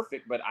be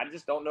perfect, but I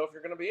just don't know if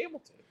you're going to be able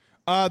to.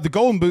 The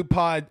Golden Boot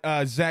Pod,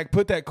 Zach,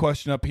 put that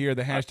question up here,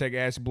 the hashtag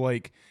Ask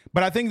Blake.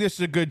 But I think this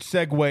is a good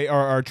segue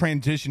or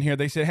transition here.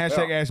 They said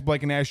hashtag Ask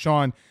Blake and Ask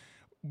Sean.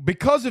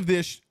 Because of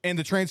this and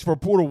the transfer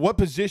portal, what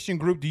position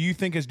group do you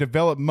think has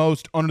developed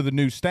most under the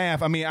new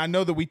staff? I mean, I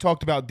know that we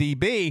talked about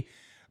DB,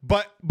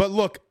 but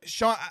look,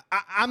 Sean,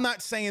 I'm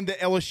not saying that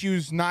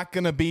LSU's not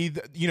going to be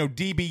the,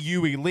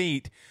 DBU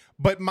elite,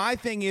 but my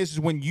thing is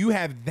when you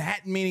have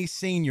that many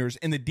seniors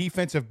in the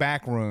defensive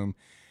back room,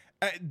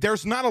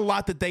 there's not a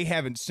lot that they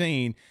haven't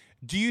seen.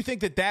 Do you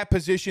think that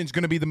position is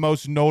going to be the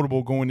most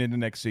notable going into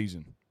next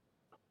season?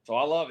 So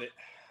I love it.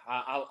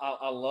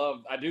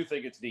 I do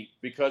think it's deep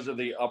because of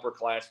the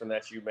upperclassmen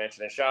that you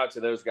mentioned. And shout out to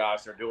those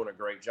guys. They're doing a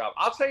great job.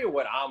 I'll tell you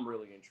what I'm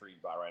really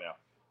intrigued by right now.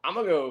 I'm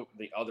going to go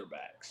the other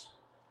backs.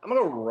 I'm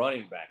going to go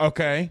running back.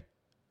 Okay.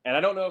 And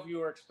I don't know if you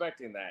were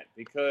expecting that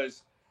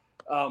because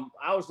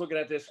I was looking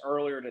at this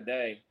earlier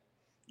today,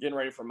 getting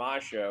ready for my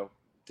show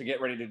to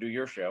get ready to do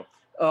your show.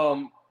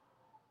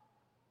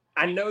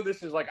 I know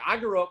this is like I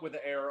grew up with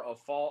the era of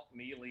Falk,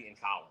 Mealy, and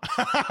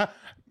Collins.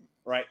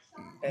 Right?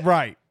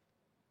 Right.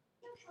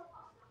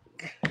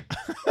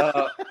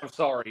 I'm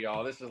sorry,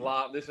 y'all. This is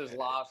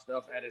live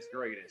stuff at its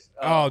greatest.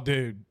 Oh,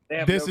 dude,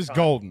 this is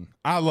golden.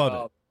 I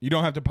love it. You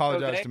don't have to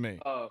apologize to me.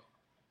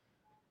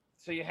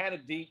 So you had a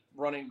deep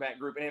running back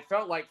group, and it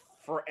felt like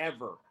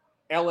forever.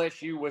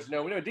 LSU was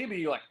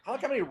DBU. Like,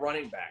 look how many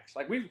running backs.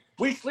 Like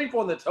we sleep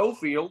on the toe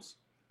fields.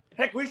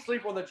 Heck, we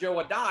sleep on the Joe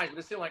Adais, but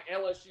it seemed like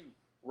LSU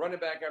running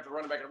back after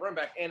running back after running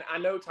back. And I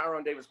know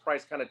Tyrone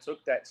Davis-Price kind of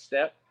took that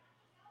step.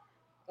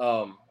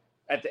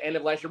 At the end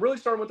of last year, really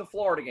starting with the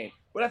Florida game.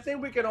 But I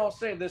think we can all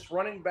say this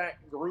running back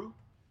group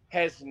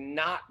has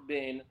not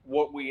been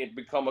what we had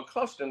become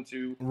accustomed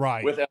to.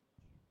 Right.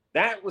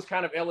 That was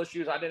kind of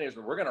LSU's identity.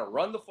 We're going to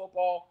run the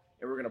football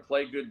and we're going to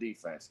play good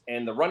defense.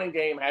 And the running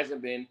game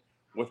hasn't been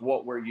with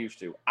what we're used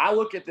to. I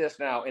look at this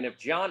now, and if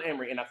John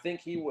Emery, and I think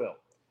he will,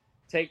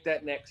 take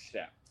that next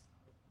step,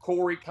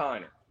 Corey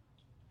Kiner,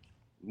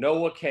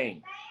 Noah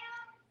Cain,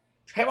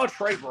 how about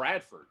Trey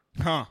Bradford?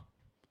 Huh.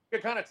 You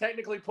could kind of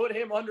technically put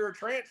him under a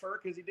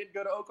transfer because he did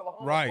go to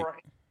Oklahoma. Right.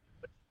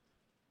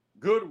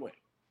 Goodwin.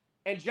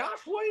 And Josh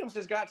Williams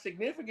has got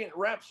significant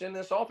reps in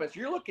this offense.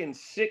 You're looking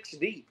 6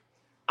 deep.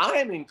 I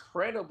am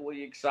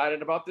incredibly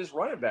excited about this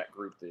running back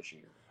group this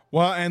year.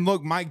 Well, and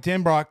look, Mike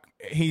Denbrock,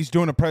 he's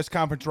doing a press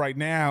conference right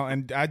now,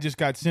 and I just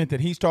got sent that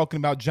he's talking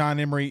about John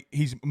Emery.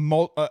 He's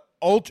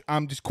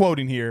I'm just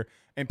quoting here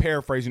and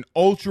paraphrasing,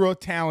 ultra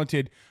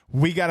talented.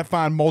 We got to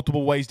find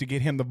multiple ways to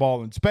get him the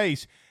ball in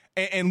space.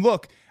 And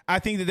look, I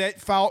think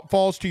that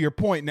falls to your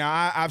point.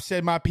 Now, I've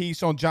said my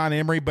piece on John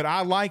Emery, but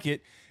I like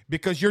it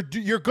because you're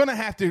going to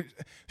have to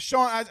 –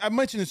 Sean, I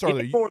mentioned this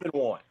earlier. More than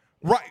one.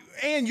 Right,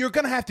 and you're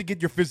going to have to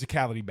get your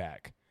physicality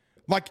back.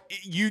 Like,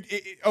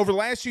 over the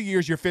last few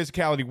years, your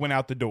physicality went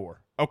out the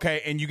door,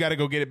 okay, and you got to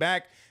go get it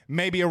back.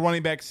 Maybe a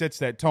running back sets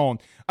that tone.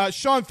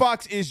 Sean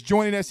Fox is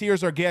joining us here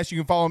as our guest. You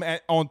can follow him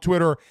on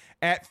Twitter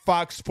at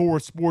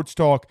Fox4 Sports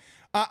Talk.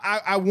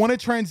 I want to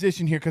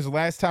transition here because the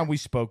last time we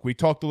spoke, we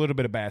talked a little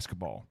bit of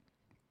basketball.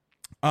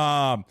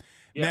 Now,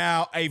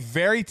 a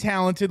very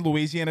talented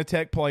Louisiana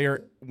Tech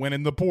player went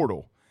in the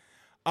portal.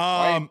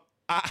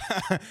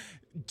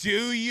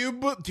 Do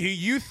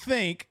you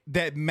think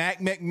that Mac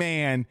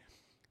McMahon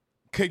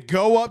could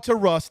go up to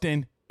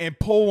Ruston and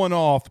pull one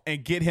off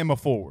and get him a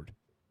forward?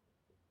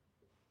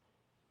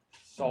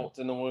 Salt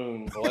in the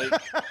wound, Blake.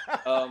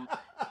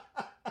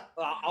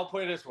 I'll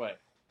put it this way.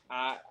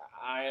 I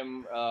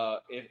am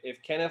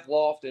if Kenneth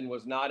Lofton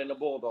was not in a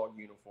Bulldog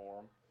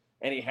uniform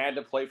and he had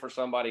to play for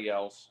somebody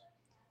else,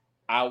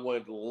 I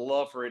would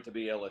love for it to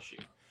be LSU.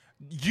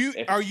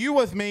 Are you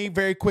with me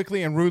very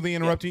quickly and rudely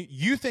interrupting?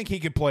 Yeah. You think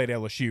he could play at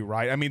LSU,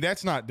 right? I mean,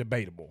 that's not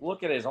debatable.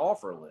 Look at his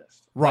offer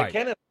list. Right. Like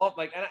Kenneth,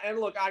 and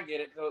look, I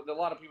get it. A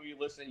lot of people you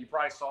listen, you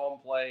probably saw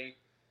him play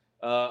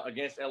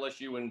against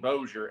LSU and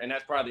Bossier, and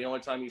that's probably the only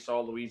time you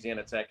saw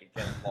Louisiana Tech and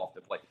Kenneth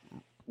Lofton play.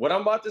 What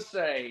I'm about to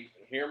say,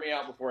 hear me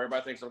out before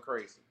everybody thinks I'm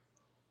crazy.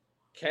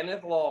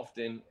 Kenneth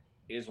Lofton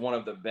is one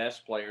of the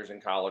best players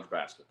in college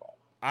basketball.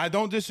 I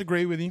don't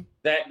disagree with you.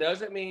 That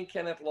doesn't mean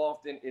Kenneth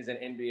Lofton is an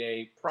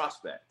NBA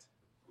prospect.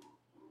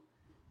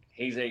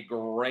 He's a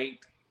great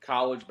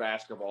college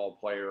basketball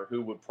player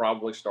who would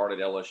probably start at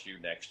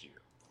LSU next year.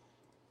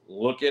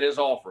 Look at his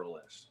offer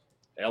list.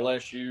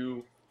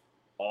 LSU,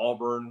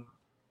 Auburn,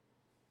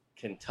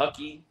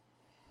 Kentucky,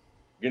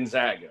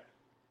 Gonzaga.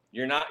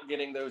 You're not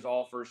getting those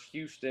offers.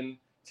 Houston,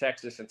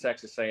 Texas, and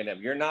Texas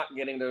A&M. You're not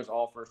getting those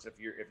offers if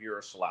you're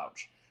a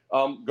slouch.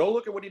 Go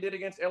look at what he did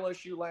against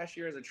LSU last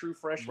year as a true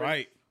freshman.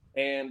 Right.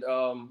 And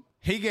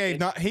he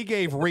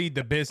gave Reed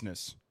the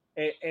business.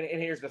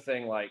 And here's the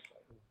thing, like,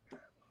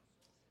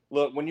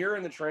 look, when you're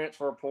in the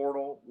transfer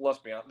portal, let's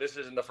be honest, this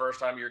isn't the first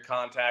time you're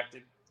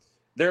contacted.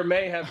 There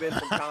may have been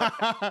some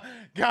contact.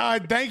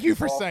 God, thank you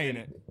for saying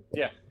it.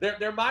 Yeah,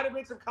 there might have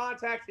been some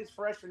contact his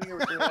freshman year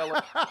with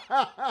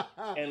LSU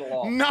and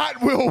lost.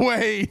 Not Will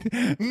Wade.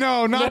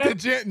 No, not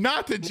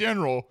the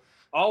general.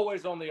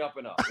 Always on the up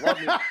and up.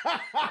 Love me.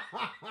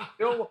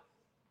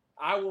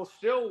 I will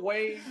still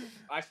wade.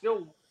 I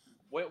still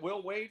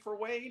will wade for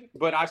Wade,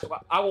 but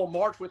I will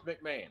march with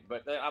McMahon.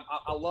 But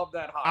I love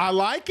that high. I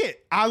like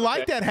it. I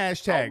like that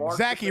hashtag.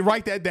 Zachy,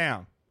 write that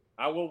down.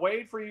 I will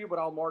wade for you, but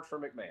I'll march for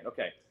McMahon.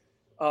 Okay.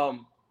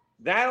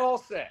 That all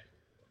said,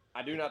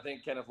 I do not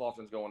think Kenneth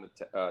Lofton's going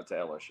to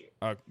LSU.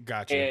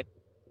 Gotcha. And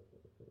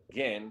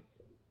again,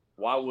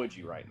 why would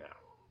you right now?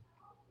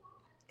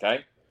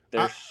 Okay,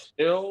 there's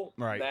still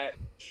that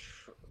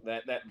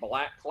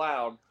black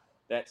cloud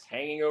that's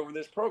hanging over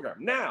this program.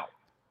 Now,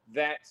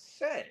 that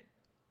said,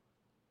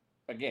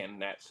 again,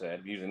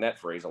 using that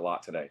phrase a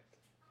lot today,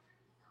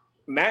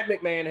 Matt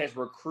McMahon has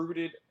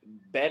recruited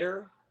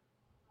better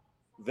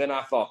than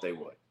I thought they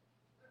would.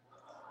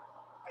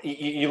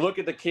 You look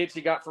at the kids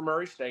he got from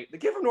Murray State. The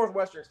kid from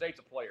Northwestern State's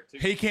a player, too.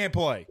 He can't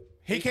play.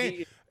 He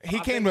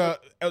came to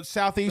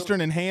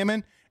Southeastern and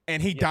Hammond,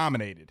 and he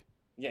dominated.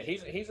 Yeah,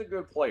 he's a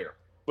good player.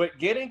 But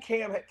getting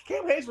Cam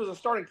Hayes was a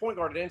starting point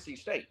guard at NC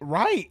State.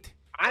 Right.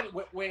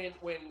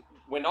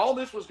 When all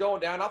this was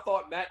going down, I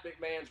thought Matt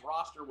McMahon's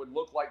roster would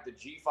look like the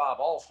G5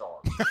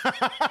 All-Stars.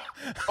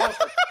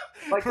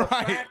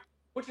 Right.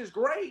 Which is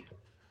great.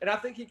 And I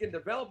think he can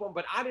develop them,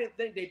 but I didn't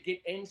think they'd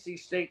get NC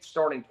State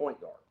starting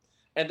point guard.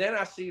 And then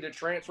I see the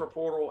transfer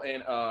portal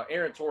and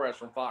Aaron Torres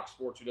from Fox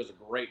Sports, who does a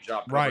great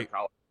job covering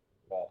college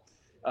football.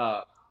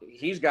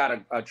 He's got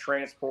a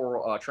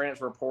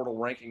transfer portal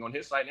ranking on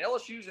his site, and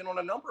LSU's in on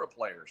a number of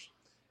players,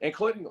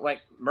 including like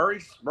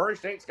Murray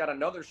State's got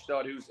another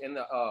stud who's in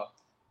the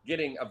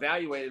getting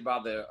evaluated by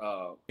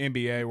the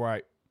NBA.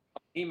 Right.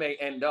 He may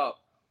end up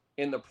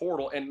in the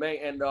portal and may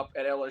end up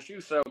at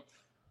LSU. So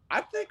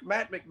I think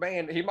Matt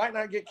McMahon, he might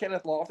not get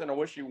Kenneth Lofton. I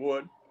wish he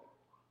would.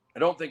 I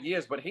don't think he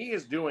is, but he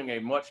is doing a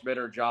much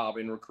better job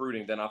in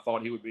recruiting than I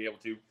thought he would be able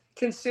to,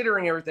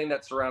 considering everything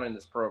that's surrounding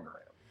this program.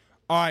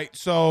 All right,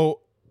 so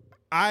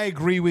I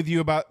agree with you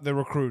about the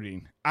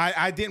recruiting.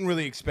 I didn't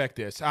really expect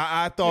this.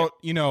 I thought,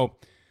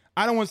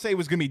 I don't want to say it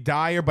was going to be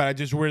dire, but I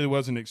just really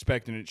wasn't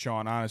expecting it,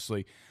 Sean,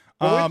 honestly.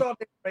 Well, we thought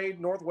they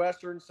made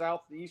Northwestern,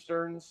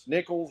 Southeastern's,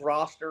 Nichols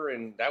roster,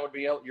 and that would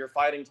be your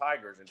Fighting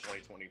Tigers in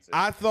 2022.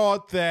 I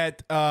thought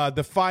that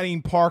the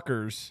Fighting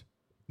Parkers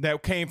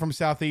that came from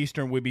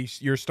Southeastern would be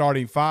your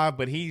starting five,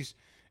 but he's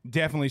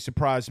definitely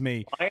surprised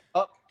me.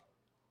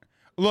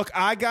 Look,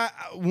 I got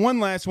one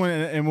last one,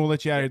 and we'll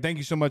let you out of here. Thank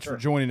you so much for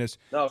joining us.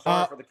 No,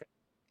 sorry for the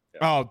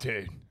Oh,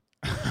 dude.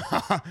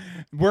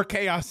 We're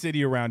Chaos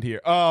City around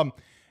here.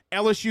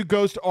 LSU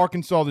goes to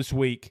Arkansas this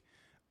week.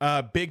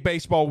 Big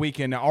baseball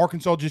weekend. Now,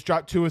 Arkansas just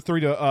dropped 2 or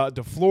 3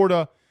 to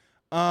Florida.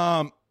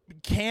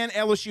 Can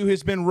LSU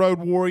has been road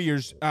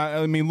warriors.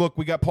 Look,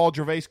 we got Paul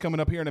Gervais coming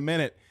up here in a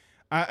minute.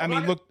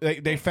 Look,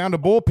 they found a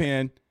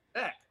bullpen.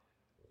 Deck.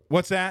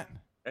 What's that?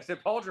 I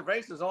said Paul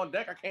Gervais is on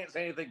deck. I can't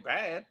say anything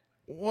bad.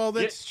 Well,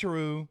 that's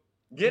true.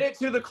 Get it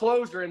to the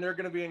closer, and they're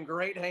going to be in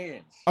great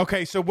hands.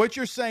 Okay, so what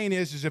you're saying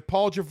is if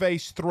Paul Gervais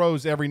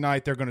throws every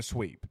night, they're going to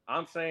sweep.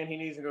 I'm saying he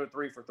needs to go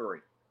 3 for 3.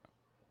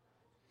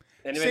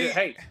 And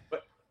hey,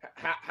 but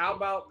how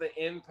about the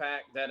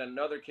impact that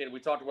another kid,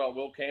 we talked about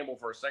Will Campbell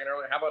for a second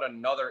earlier, how about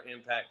another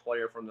impact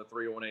player from the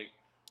 318,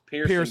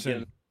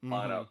 Pearson.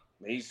 Lineup?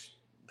 He's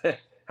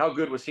how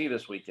good was he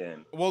this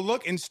weekend? Well,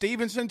 look, and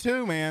Stevenson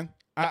too, man.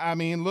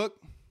 Look,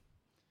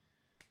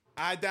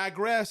 I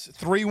digress.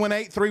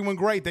 3-1-8, 3-1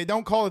 great. They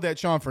don't call it that,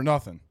 Sean, for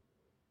nothing.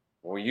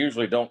 We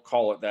usually don't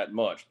call it that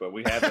much, but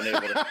we have been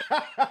able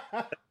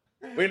to.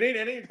 We need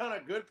any kind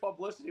of good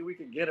publicity we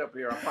can get up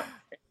here.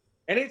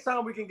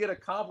 Anytime we can get a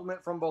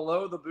compliment from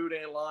below the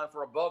boudin line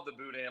for above the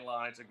boudin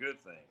line, it's a good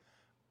thing.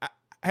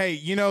 Hey,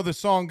 the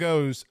song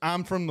goes,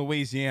 I'm from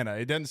Louisiana.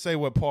 It doesn't say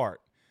what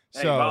part.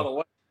 Hey, by the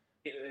way,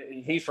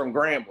 he's from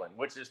Grambling,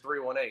 which is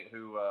 318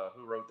 who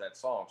wrote that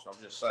song. So I'm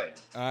just saying.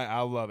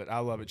 I love it. I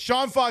love it.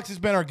 Sean Fox has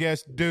been our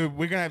guest. Dude,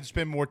 we're going to have to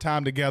spend more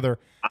time together.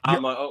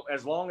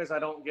 As long as I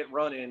don't get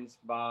run-ins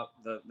by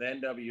the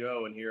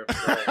NWO in here.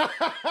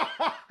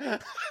 We're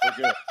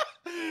good.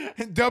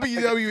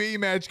 WWE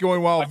match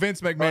going while Vince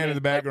McMahon in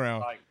the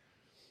background. Like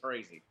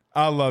crazy.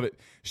 I love it.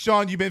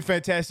 Sean, you've been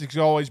fantastic as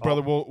always,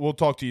 brother. We'll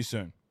talk to you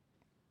soon.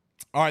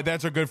 All right,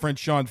 that's our good friend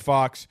Sean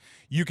Fox.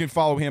 You can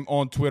follow him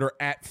on Twitter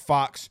at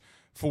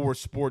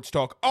Fox4Sports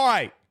Talk. All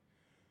right,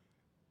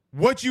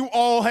 what you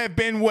all have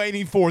been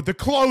waiting for, the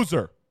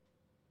closer.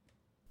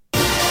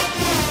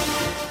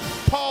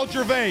 Paul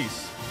Gervais,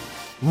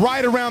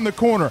 right around the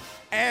corner.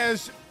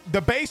 As the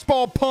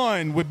baseball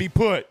pun would be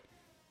put,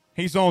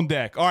 he's on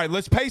deck. All right,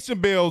 let's pay some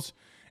bills,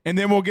 and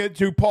then we'll get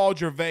to Paul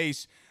Gervais.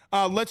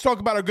 Let's talk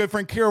about our good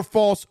friend Kara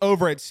False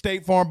over at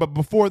State Farm. But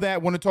before that, I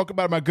want to talk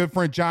about my good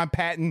friend John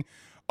Patton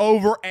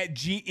over at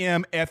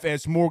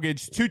GMFS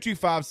Mortgage,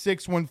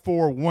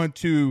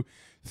 225-614-1272.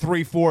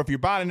 If you're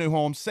buying a new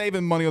home,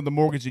 saving money on the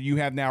mortgage that you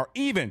have now, or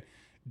even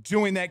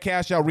doing that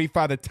cash out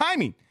refi, the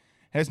timing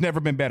has never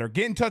been better.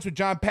 Get in touch with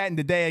John Patton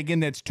today. Again,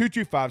 that's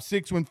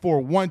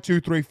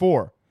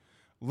 225-614-1234.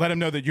 Let him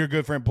know that your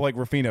good friend Blake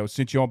Ruffino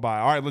sent you on by.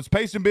 All right, let's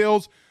pay some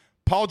bills.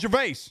 Paul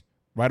Gervais,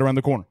 right around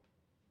the corner.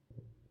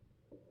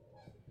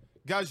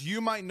 Guys,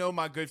 you might know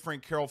my good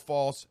friend Carol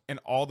Falls and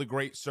all the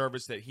great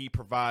service that he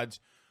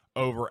provides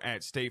over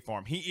at State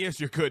Farm. He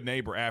is your good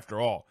neighbor after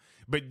all.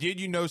 But did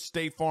you know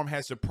State Farm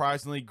has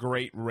surprisingly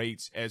great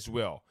rates as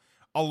well?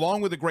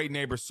 Along with the great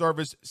neighbor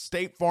service,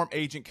 State Farm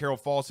agent Carol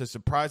Falls has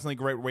surprisingly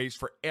great rates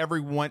for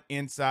everyone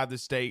inside the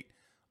state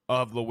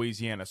of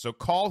Louisiana. So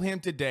call him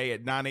today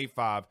at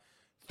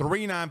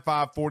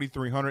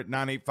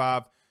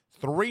 985-395-4300,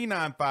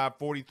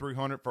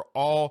 985-395-4300 for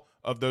all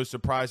of those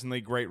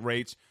surprisingly great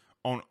rates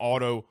on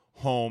auto,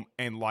 home,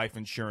 and life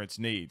insurance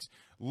needs.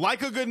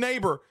 Like a good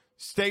neighbor,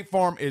 State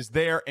Farm is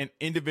there, and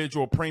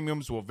individual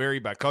premiums will vary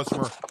by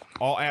customer.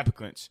 All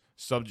applicants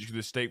subject to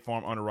the State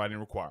Farm underwriting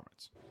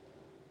requirements.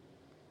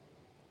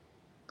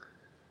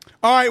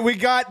 All right, we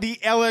got the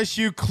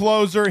LSU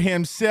closer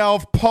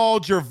himself.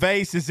 Paul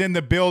Gervais is in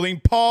the building.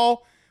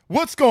 Paul,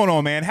 what's going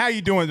on, man? How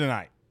you doing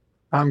tonight?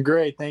 I'm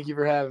great. Thank you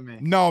for having me.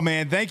 No,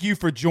 man, thank you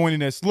for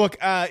joining us. Look,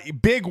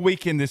 big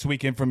weekend this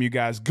weekend from you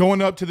guys.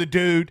 Going up to the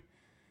Dude,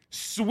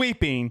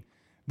 sweeping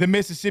the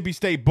Mississippi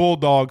State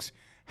Bulldogs.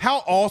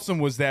 How awesome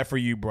was that for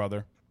you,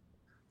 brother?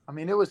 I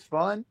mean, it was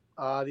fun.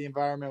 The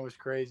environment was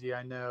crazy.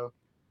 I know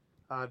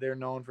they're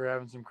known for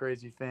having some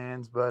crazy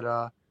fans,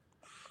 but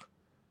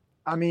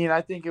I mean, I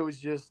think it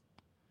wasn't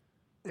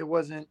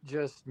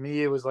just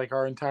me. It was like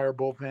our entire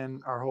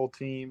bullpen, our whole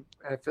team.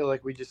 I feel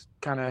like we just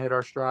kind of hit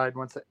our stride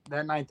once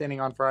that ninth inning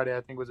on Friday,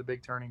 I think, was a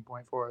big turning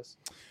point for us.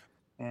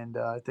 And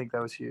I think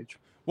that was huge.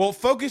 Well,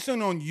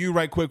 focusing on you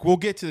right quick, we'll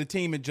get to the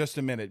team in just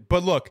a minute.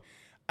 But look,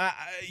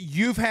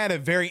 you've had a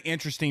very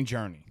interesting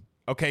journey,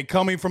 okay,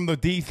 coming from the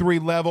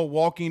D3 level,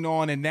 walking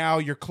on, and now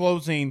you're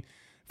closing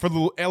for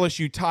the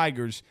LSU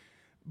Tigers.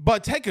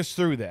 But take us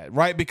through that,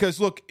 right? Because,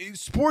 look,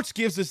 sports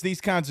gives us these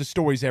kinds of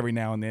stories every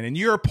now and then, and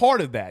you're a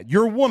part of that.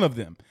 You're one of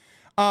them.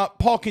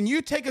 Paul, can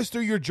you take us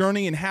through your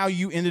journey and how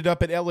you ended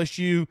up at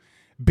LSU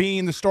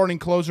being the starting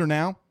closer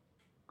now?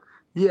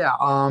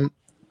 Yeah,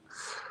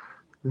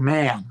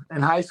 man,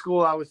 in high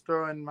school, I was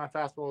throwing – my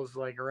fastball was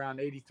like around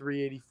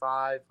 83,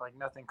 85, like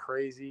nothing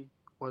crazy.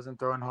 Wasn't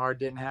throwing hard,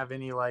 didn't have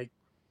any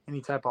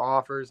type of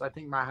offers. I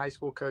think my high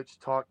school coach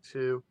talked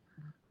to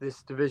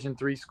this Division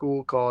III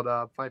school called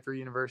Pfeiffer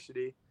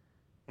University,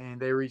 and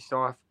they reached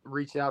out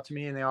to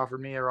me, and they offered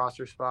me a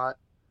roster spot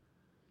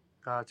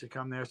to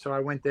come there. So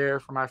I went there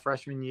for my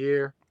freshman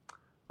year.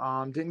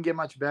 Didn't get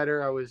much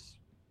better. I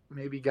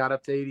maybe got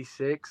up to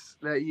 86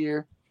 that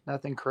year,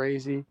 nothing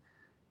crazy.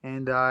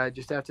 And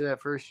just after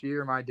that first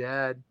year, my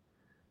dad,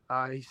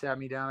 he sat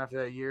me down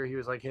after that year. He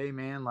was like, "Hey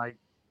man, like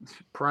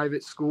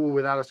private school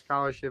without a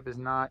scholarship is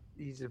not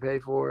easy to pay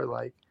for.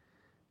 Like,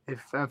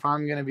 if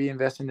I'm going to be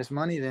investing this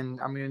money, then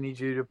I'm going to need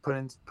you to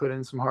put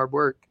in some hard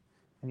work."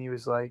 And he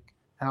was like,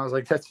 and I was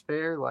like, "That's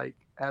fair. Like,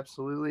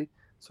 absolutely."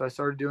 So I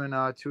started doing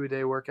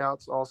 2-a-day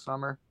workouts all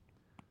summer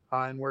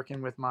and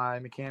working with my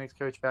mechanics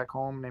coach back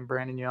home named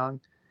Brandon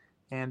Young.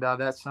 And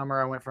that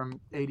summer I went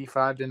from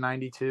 85 to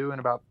 92 in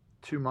about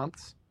 2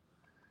 months.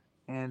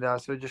 And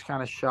so it just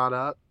kind of shot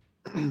up.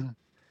 And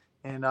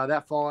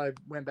that fall I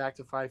went back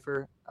to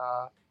Pfeiffer.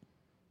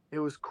 It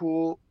was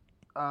cool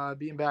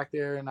being back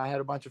there, and I had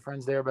a bunch of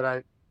friends there,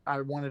 but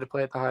I wanted to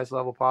play at the highest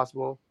level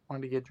possible,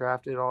 wanted to get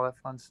drafted, all that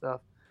fun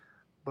stuff.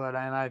 And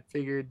I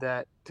figured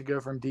that to go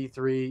from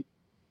D3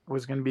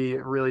 was going to be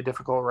a really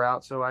difficult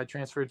route. So I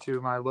transferred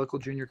to my local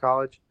junior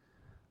college,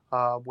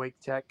 Wake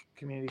Tech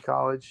Community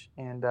College,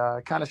 and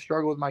kind of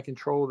struggled with my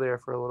control there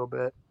for a little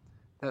bit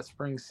that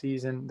spring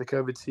season, the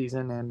COVID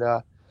season. And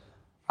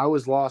I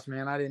was lost,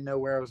 man. I didn't know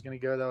where I was going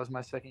to go. That was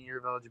my second year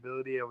of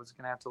eligibility. I was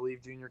going to have to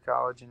leave junior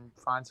college and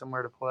find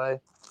somewhere to play.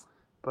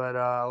 But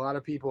a lot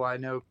of people, I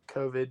know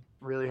COVID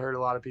really hurt a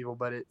lot of people,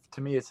 but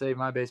to me, it saved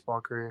my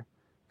baseball career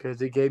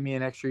because it gave me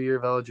an extra year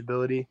of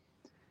eligibility.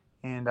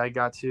 And I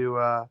got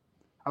to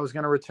I was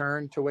going to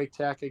return to Wake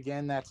Tech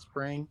again that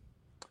spring,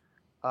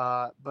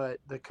 but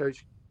the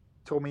coach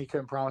told me he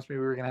couldn't promise me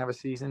we were going to have a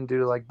season due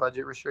to like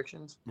budget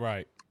restrictions.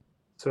 Right.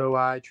 So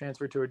I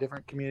transferred to a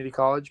different community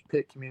college,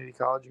 Pitt Community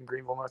College in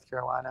Greenville, North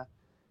Carolina.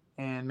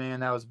 And, man,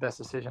 that was the best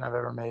decision I've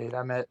ever made.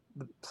 I met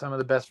some of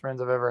the best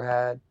friends I've ever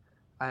had.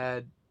 I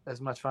had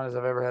as much fun as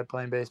I've ever had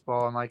playing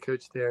baseball. And my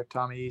coach there,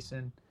 Tommy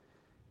Eason,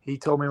 he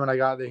told me when I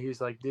got there, he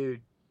was like,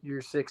 "Dude,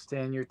 you're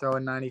 6'10", you're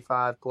throwing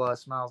 95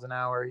 plus miles an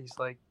hour." He's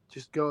like,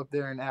 "Just go up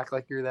there and act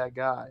like you're that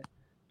guy.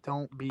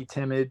 Don't be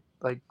timid.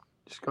 Like,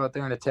 just go out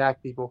there and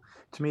attack people."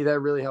 To me, that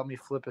really helped me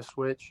flip a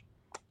switch.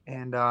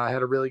 And I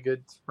had a really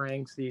good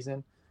spring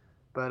season.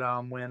 But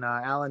when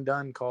Alan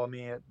Dunn called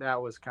me,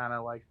 that was kind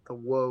of like the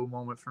whoa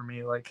moment for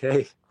me. Like,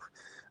 hey,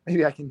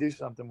 maybe I can do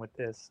something with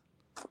this.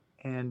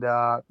 And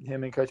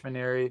him and Coach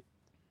Maneri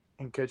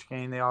and Coach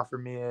Kane, they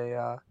offered me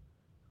a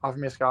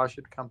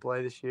scholarship to come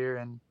play this year.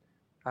 And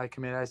I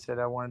committed. I said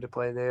I wanted to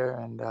play there.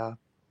 And,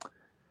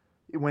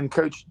 when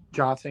Coach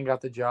Johnson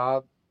got the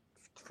job,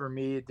 for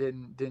me, it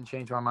didn't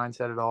change my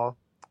mindset at all.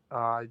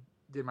 I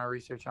did my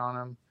research on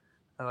him.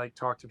 I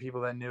talked to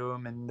people that knew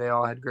him, and they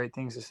all had great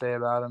things to say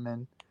about him.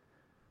 And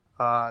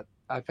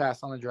I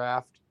passed on the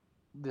draft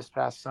this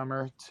past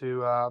summer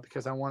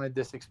because I wanted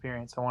this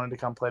experience. I wanted to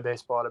come play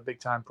baseball at a big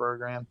time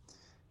program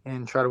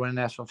and try to win a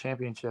national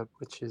championship,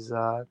 which is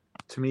to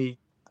me,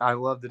 I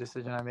love the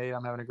decision I made.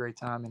 I'm having a great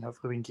time, and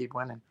hopefully we can keep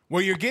winning.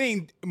 Well, you're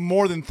getting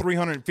more than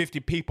 350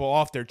 people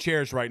off their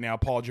chairs right now,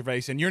 Paul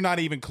Gervais, and you're not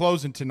even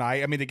closing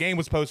tonight. I mean, the game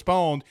was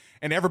postponed,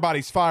 and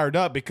everybody's fired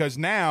up because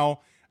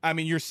now, I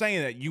mean, you're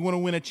saying that you want to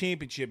win a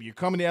championship. You're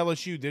coming to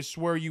LSU. This is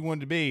where you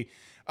want to be.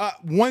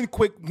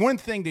 One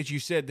thing that you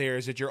said there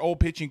is that your old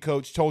pitching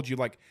coach told you,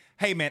 like,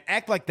 hey, man,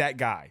 act like that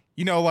guy.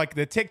 You know, like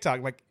the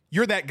TikTok, like,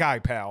 you're that guy,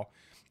 pal.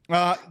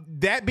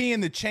 That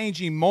being the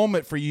changing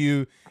moment for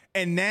you,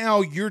 and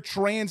now you're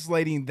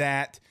translating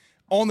that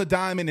on the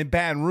diamond in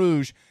Baton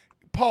Rouge.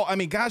 Paul, I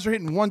mean, guys are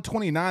hitting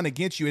 129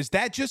 against you. Is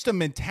that just a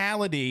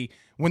mentality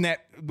when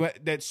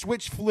that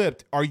switch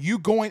flipped? Are you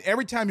going,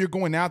 every time you're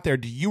going out there,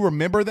 do you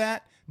remember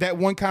that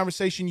one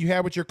conversation you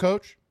had with your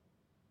coach?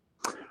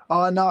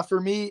 No, for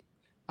me,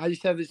 I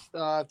just have this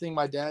thing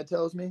my dad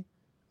tells me.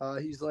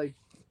 He's like,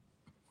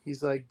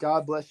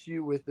 God bless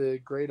you with a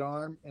great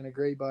arm and a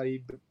great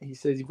body. He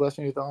says he blessed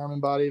me with the arm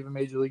and body of a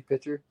major league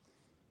pitcher.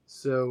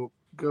 So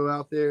go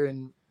out there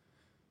and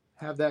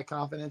have that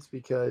confidence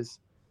because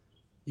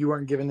you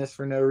weren't given this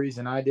for no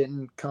reason. I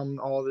didn't come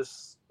all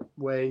this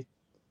way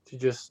to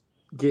just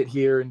get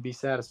here and be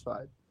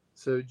satisfied.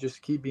 So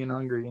just keep being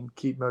hungry and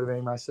keep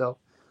motivating myself.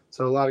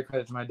 So a lot of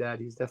credit to my dad.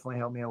 He's definitely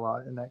helped me a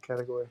lot in that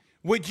category.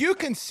 Would you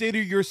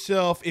consider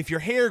yourself, if your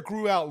hair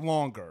grew out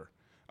longer,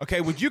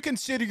 okay, would you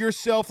consider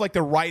yourself like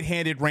the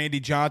right-handed Randy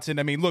Johnson?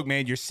 I mean, look,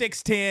 man, you're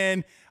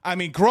 6'10". I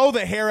mean, grow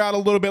the hair out a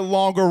little bit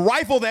longer,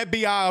 rifle that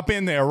BI up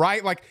in there,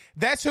 right? Like,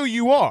 that's who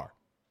you are.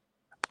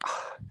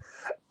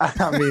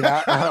 I mean,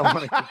 I don't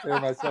want to compare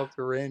myself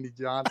to Randy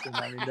Johnson.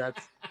 I mean,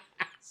 that's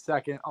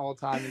second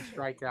all-time in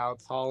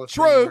strikeouts, Hall of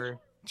Famer,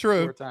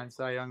 True. 4-time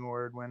Cy Young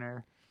Award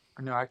winner.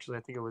 No, actually,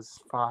 I think it was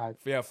 5.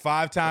 Yeah,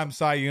 5-time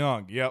Cy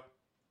Young. Yep.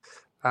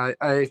 I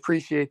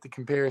appreciate the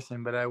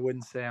comparison, but I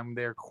wouldn't say I'm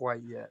there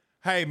quite yet.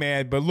 Hey,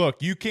 man, but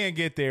look, you can't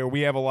get there.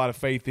 We have a lot of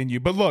faith in you.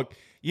 But look,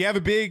 you have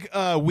a big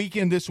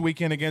weekend this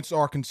weekend against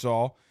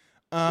Arkansas.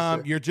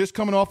 You're just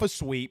coming off a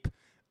sweep.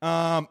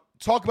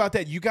 Talk about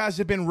that. You guys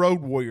have been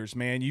road warriors,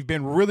 man. You've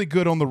been really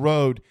good on the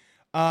road.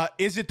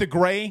 Is it the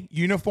gray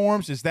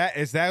uniforms? Is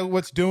that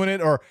what's doing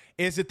it, or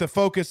is it the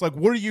focus? Like,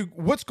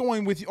 what's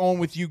going on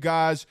with you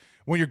guys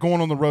when you're going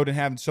on the road and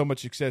having so much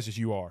success as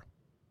you are?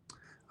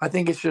 I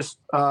think it's just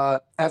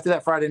after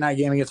that Friday night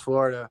game against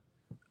Florida,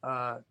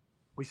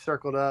 we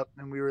circled up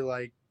and we were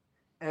like,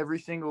 every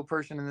single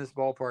person in this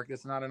ballpark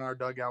that's not in our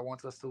dugout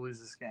wants us to lose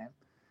this game.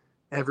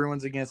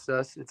 Everyone's against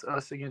us. It's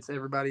us against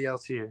everybody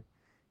else here.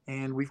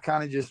 And we've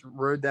kind of just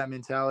rode that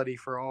mentality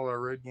for all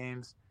our road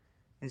games.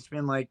 It's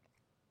been like,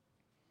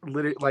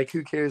 literally, like,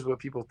 who cares what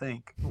people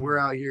think? We're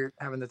out here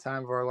having the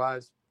time of our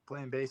lives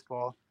playing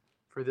baseball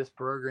for this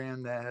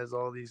program that has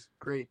all these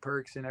great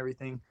perks and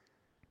everything.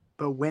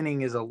 But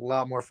winning is a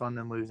lot more fun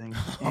than losing.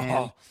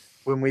 And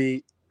when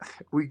we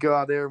go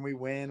out there and we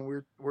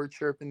win, we're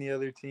chirping the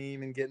other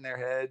team and getting their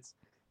heads.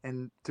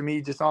 And to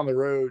me, just on the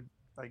road,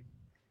 like,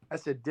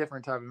 that's a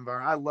different type of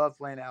environment. I love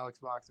playing Alex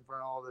Box in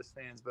front of all those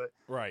fans, but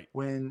right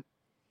when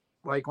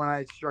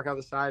I struck out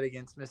the side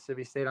against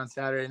Mississippi State on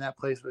Saturday and that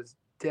place was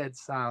dead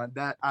silent,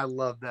 that I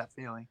love that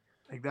feeling.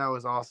 Like, that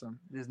was awesome.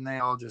 And they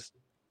all just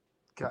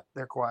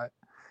they're quiet.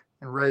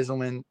 And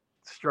Reyzelman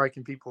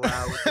striking people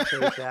out with the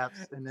toe taps,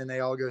 and then they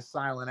all go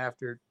silent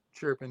after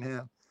chirping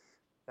him.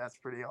 That's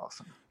pretty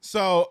awesome.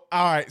 So,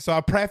 all right. So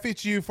I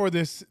prefaced you for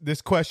this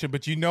question,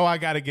 but I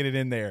got to get it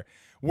in there.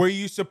 Were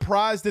you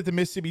surprised that the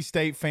Mississippi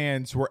State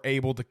fans were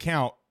able to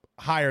count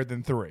higher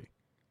than 3?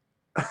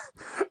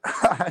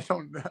 I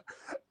don't know.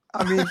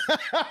 I mean,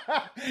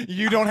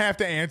 you don't have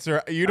to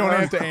answer.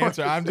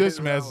 I'm just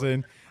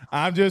messing.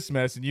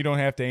 You don't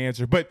have to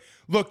answer. But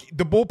look,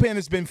 the bullpen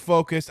has been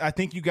focused. I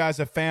think you guys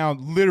have found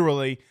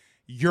literally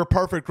your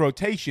perfect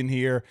rotation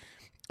here.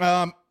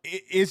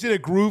 Is it a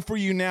groove for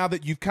you now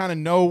that you kind of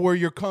know where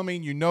you're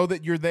coming? You know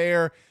that you're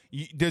there.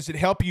 Does it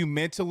help you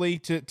mentally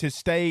to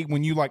stay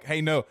when you like,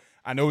 hey, no,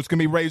 I know it's going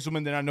to be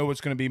Reyzelman, then I know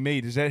it's going to be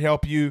me. Does that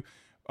help you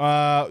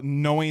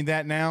knowing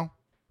that now?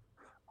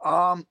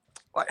 I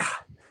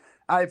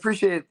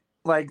appreciate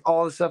like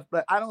all the stuff,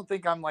 but I don't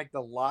think I'm like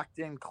the locked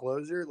in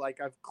closer.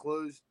 Like, I've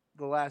closed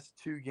the last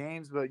 2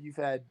 games, but you've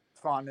had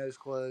Fontenot's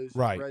closed,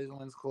 right?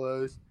 Reyzelman's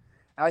closed.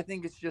 I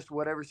think it's just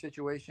whatever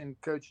situation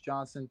Coach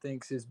Johnson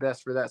thinks is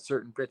best for that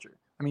certain pitcher.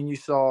 I mean, you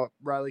saw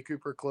Riley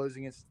Cooper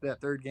closing that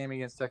 3rd game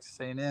against Texas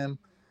A&M.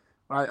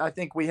 I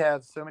think we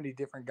have so many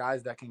different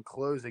guys that can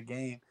close a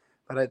game,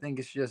 but I think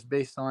it's just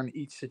based on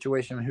each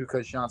situation and who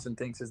Coach Johnson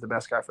thinks is the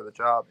best guy for the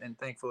job. And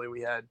thankfully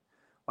we had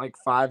like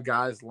 5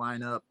 guys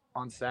line up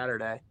on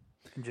Saturday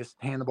and just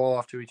hand the ball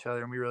off to each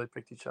other, and we really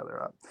picked each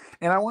other up.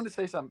 And I wanted to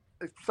say something.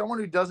 Someone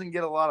who doesn't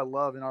get a lot of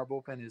love in our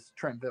bullpen is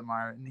Trent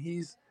Vittmeyer, and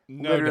he's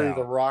literally doubt.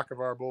 the rock of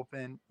our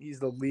bullpen. He's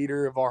the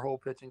leader of our whole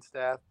pitching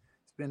staff.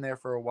 He's been there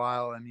for a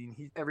while. I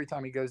mean, every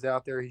time he goes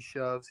out there, he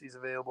shoves. He's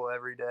available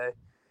every day.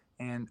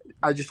 And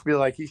I just feel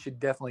like he should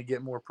definitely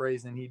get more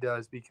praise than he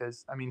does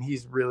because, I mean,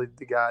 he's really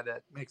the guy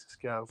that makes us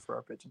go for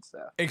our pitching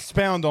staff.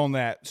 Expound on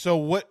that. So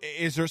what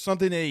is there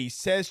something that he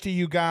says to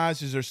you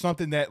guys? Is there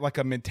something that like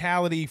a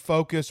mentality,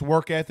 focus,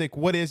 work ethic?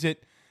 What is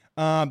it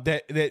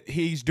that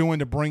he's doing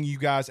to bring you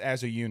guys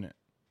as a unit?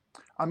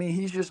 I mean,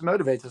 he just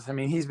motivates us. I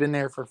mean, he's been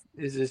there for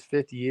his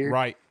fifth year.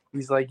 Right.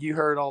 He's like, you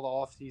heard all the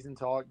offseason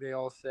talk. They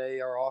all say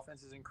our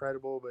offense is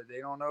incredible, but they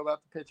don't know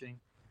about the pitching.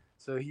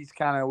 So we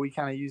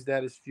kind of use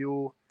that as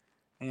fuel.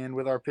 And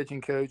with our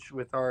pitching coach,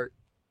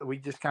 we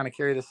just kind of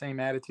carry the same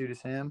attitude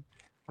as him,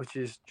 which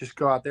is just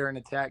go out there and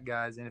attack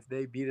guys. And if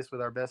they beat us with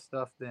our best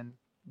stuff, then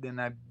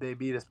they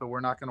beat us. But we're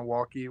not going to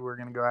walk you. We're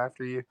going to go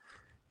after you,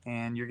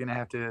 and you're going to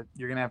have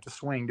to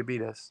swing to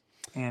beat us.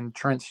 And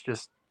Trent's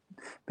just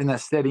been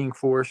that steadying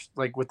force,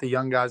 like with the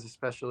young guys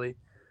especially.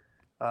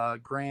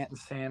 Grant and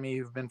Sammy,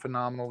 who've been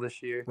phenomenal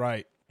this year.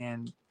 Right.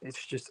 And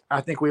it's just,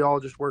 I think we all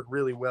just work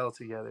really well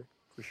together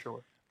for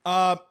sure.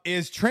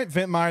 Is Trent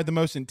Ventmeyer the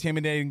most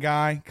intimidating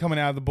guy coming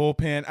out of the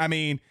bullpen? I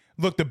mean,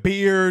 look, the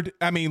beard,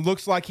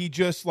 looks like he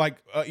just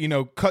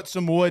cut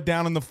some wood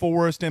down in the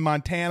forest in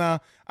Montana.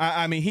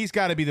 I mean, he's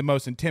got to be the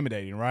most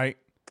intimidating, right?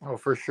 Oh,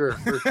 for sure.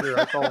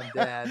 I call him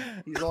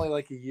Dad. He's only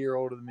like a year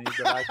older than me,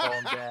 but I call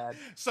him Dad.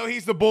 So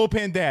he's the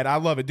bullpen dad. I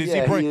love it. He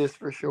is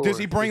for sure. Does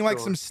he bring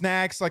some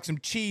snacks, like some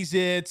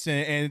Cheez-Its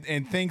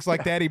and things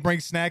like that? He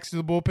brings snacks to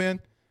the bullpen?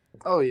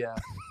 Oh, yeah.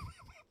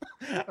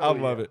 I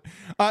love it.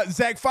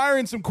 Zach, fire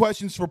in some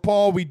questions for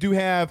Paul. We do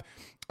have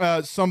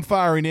some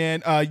firing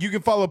in. You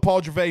can follow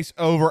Paul Gervais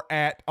over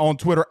on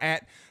Twitter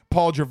at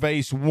Paul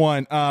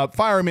Gervais1.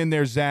 Fire him in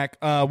there, Zach.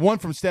 One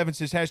from Stephen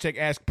says,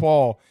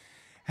 #AskPaul.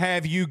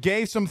 Have you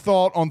gave some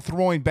thought on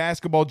throwing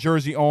basketball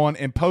jersey on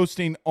and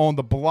posting on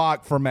the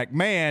block for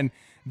McMahon?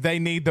 They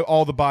need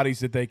all the bodies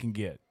that they can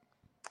get.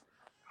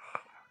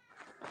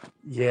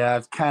 Yeah,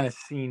 I've kind of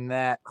seen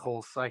that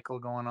whole cycle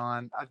going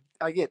on.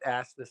 I get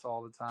asked this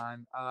all the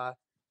time.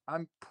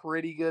 I'm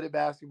pretty good at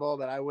basketball,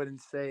 but I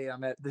wouldn't say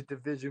I'm at the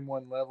Division I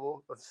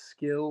level of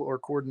skill or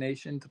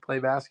coordination to play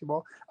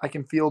basketball. I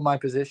can field my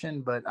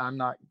position, but I'm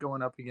not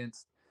going up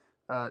against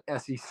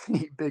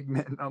SEC big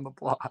men on the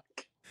block.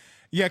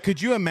 Yeah,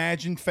 could you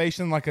imagine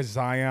facing like a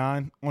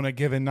Zion on a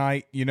given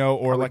night,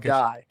 or like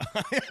guy?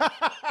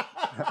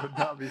 That would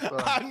not be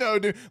fun. I know,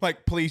 dude.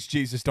 Like, please,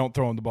 Jesus, don't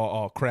throw him the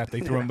ball. Oh, crap,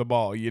 they threw him the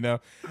ball,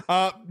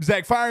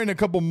 Zach, firing a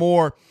couple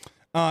more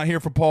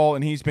here for Paul,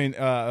 and he's been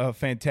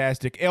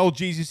fantastic. L.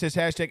 Jesus says,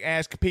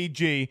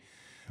 #AskPG.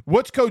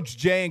 What's Coach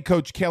Jay and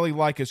Coach Kelly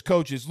like as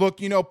coaches?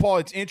 Look, Paul,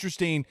 it's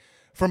interesting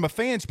from a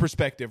fan's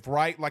perspective,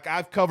 right? Like,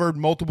 I've covered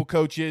multiple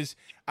coaches.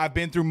 I've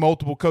been through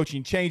multiple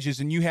coaching changes,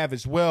 and you have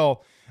as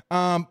well.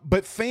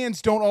 But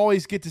fans don't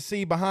always get to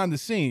see behind the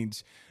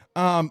scenes.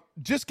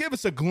 Just give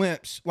us a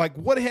glimpse. Like,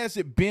 what has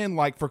it been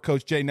like for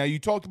Coach Jay? Now, you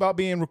talked about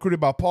being recruited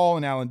by Paul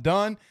and Alan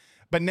Dunn,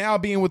 but now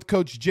being with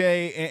Coach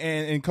Jay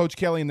and Coach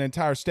Kelly and the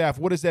entire staff,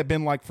 what has that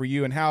been like for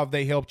you, and how have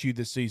they helped you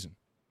this season?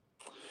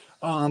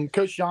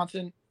 Coach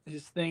Johnson,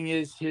 his thing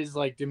is his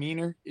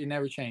demeanor. It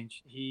never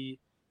changed. We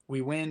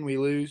win, we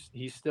lose.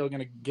 He's still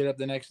going to get up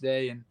the next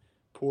day and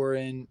pour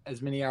in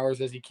as many hours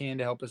as he can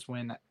to help us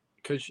win.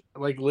 Coach,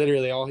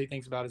 literally all he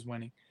thinks about is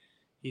winning.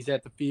 He's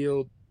at the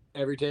field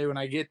every day when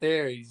I get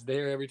there. He's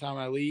there every time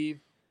I leave.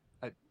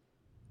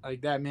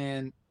 That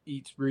man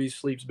eats, breathes,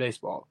 sleeps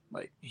baseball.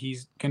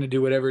 He's going to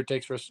do whatever it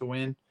takes for us to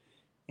win.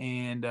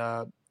 And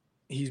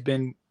he's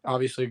been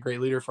obviously a great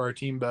leader for our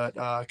team. But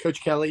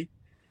Coach Kelly,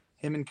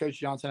 him and Coach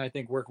Johnson, I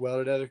think work well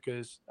together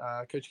because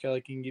Coach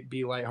Kelly can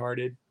be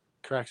lighthearted,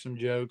 crack some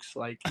jokes.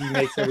 He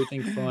makes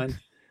everything fun.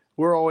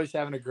 We're always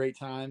having a great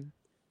time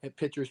at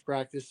pitchers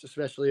practice,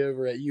 especially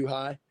over at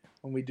U-High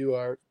when we do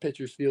our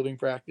pitchers fielding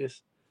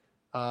practice.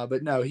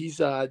 But no, he's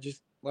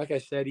just, like I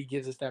said, he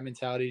gives us that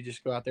mentality to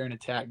just go out there and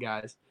attack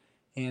guys,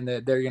 and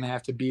that they're going to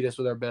have to beat us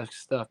with our best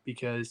stuff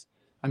because,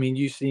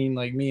 you've seen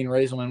me and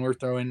Raiselman, we're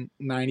throwing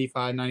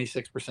 95,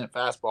 96%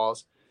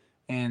 fastballs,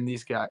 and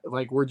these guys,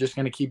 we're just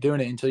going to keep doing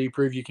it until you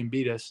prove you can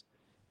beat us.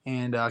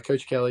 And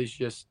Coach Kelly's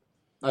just,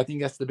 I think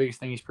that's the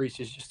biggest thing he's preached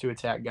is just to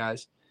attack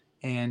guys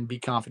and be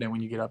confident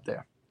when you get up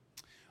there.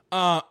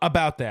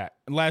 About that,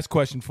 last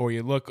question for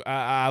you. Look,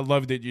 I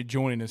love that you're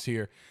joining us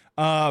here.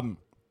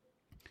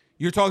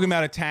 You're talking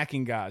about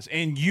attacking guys,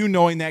 and you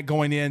knowing that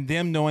going in,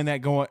 them knowing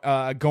that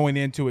going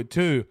into it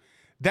too.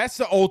 That's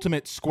the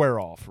ultimate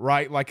square off,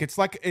 right?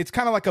 It's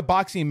kind of like a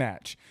boxing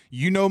match.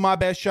 You know my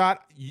best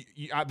shot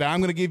that I'm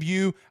going to give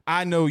you.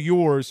 I know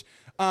yours.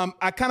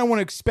 I kind of want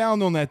to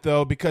expound on that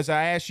though, because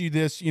I asked you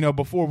this,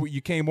 before you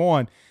came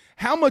on.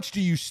 How much do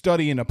you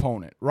study an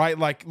opponent, right?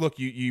 Look,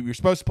 you're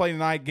supposed to play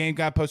tonight, game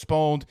got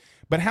postponed,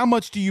 but how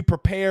much do you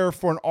prepare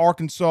for an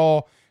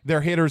Arkansas,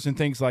 their hitters and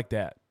things like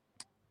that?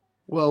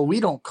 Well, we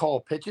don't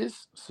call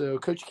pitches, so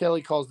Coach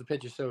Kelly calls the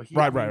pitches. So he,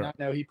 right. I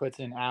know he puts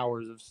in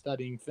hours of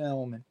studying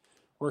film and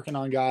working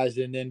on guys.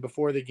 And then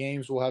before the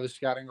games, we'll have a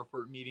scouting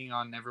report meeting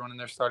on everyone in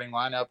their starting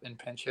lineup and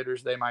pinch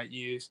hitters they might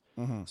use.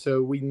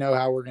 So we know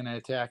how we're going to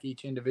attack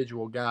each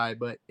individual guy.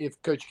 But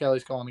if Coach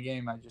Kelly's calling the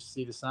game, I just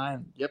see the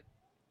sign. Yep.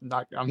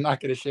 I'm not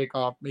going to shake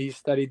off. He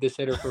studied this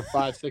hitter for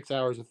 5-6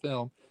 hours of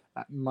film.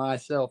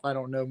 Myself, I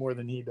don't know more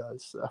than he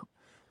does. So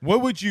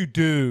what would you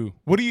do?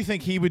 What do you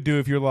think he would do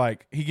if you're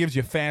like, he gives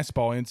you a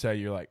fastball inside,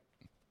 you're like,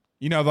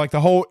 you know, like the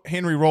whole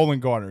Henry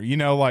Rollingardner, you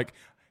know, like,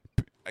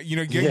 you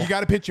know, you got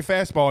to pitch your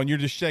fastball and you're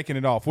just shaking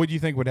it off. What do you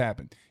think would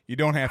happen? You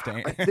don't have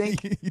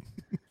to.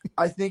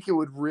 I think it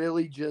would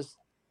really just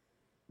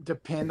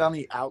depend on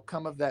the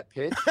outcome of that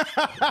pitch.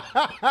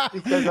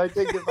 Because I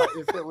think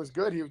if it was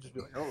good, he would just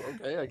be like, "Oh,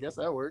 okay, I guess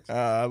that works."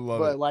 I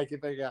love it. But like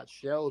if it got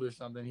shelled or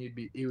something,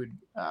 he would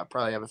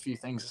probably have a few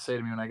things to say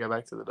to me when I go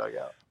back to the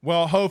dugout.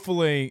 Well,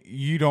 hopefully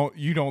you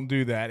don't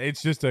do that.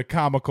 It's just a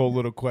comical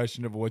little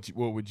question of what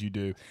would you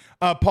do.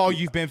 Paul,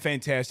 you've been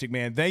fantastic,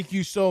 man. Thank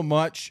you so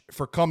much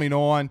for coming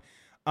on.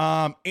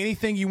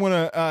 Anything you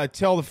want to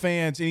tell the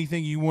fans?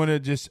 Anything you want to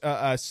just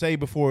say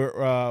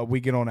before we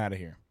get on out of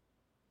here?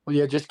 Well,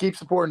 yeah, just keep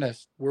supporting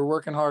us. We're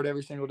working hard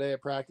every single day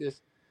at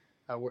practice.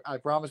 I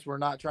promise we're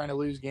not trying to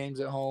lose games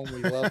at home.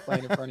 We love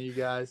playing in front of you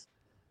guys.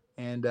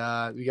 And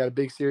we got a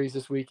big series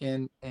this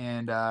weekend,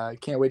 and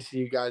can't wait to see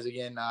you guys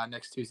again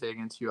next Tuesday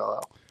against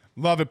ULL.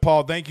 Love it,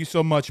 Paul. Thank you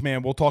so much,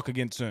 man. We'll talk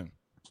again soon.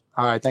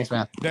 All right, thanks,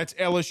 man. That's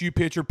LSU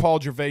pitcher Paul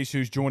Gervais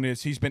who's joined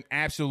us. He's been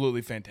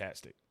absolutely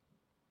fantastic.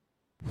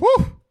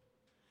 Whew.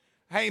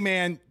 Hey,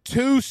 man,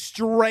 2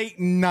 straight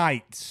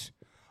nights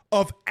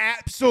of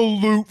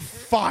absolute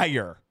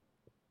fire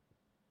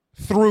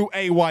through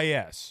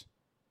AYS.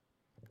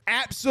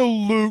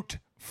 Absolute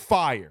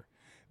fire.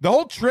 The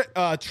whole Trent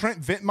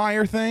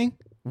Vittmeyer thing,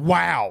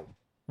 wow.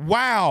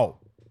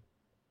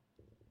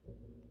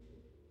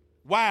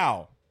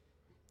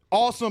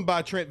 Awesome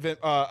by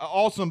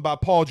awesome by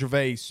Paul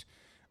Gervais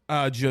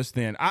just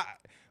then.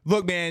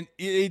 Look, man,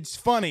 it's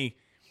funny.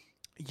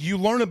 You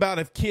learn about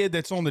a kid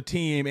that's on the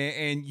team,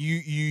 and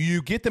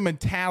you get the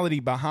mentality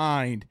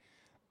behind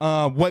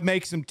what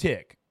makes him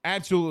tick.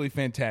 Absolutely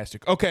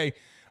fantastic. Okay,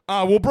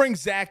 we'll bring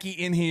Zachy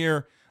in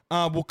here.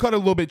 We'll cut it a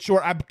little bit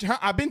short.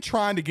 I've been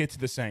trying to get to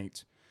the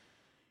Saints,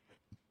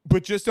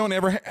 but just don't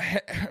ever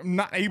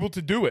not able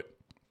to do it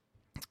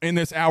in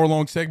this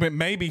hour-long segment.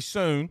 Maybe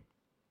soon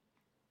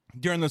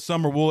during the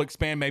summer we'll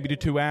expand maybe to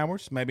 2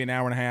 hours, maybe an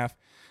hour and a half.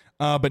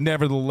 But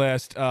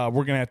nevertheless, we're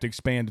going to have to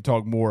expand to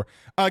talk more.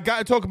 Got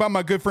to talk about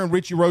my good friend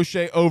Richie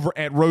Roche over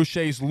at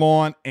Roche's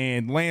Lawn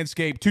and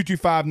Landscape,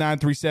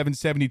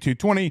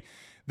 225-937-7220.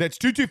 That's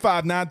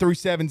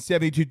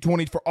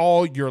 225-937-7220 for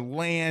all your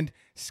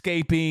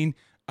landscaping,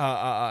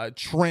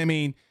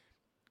 trimming,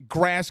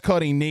 grass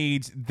cutting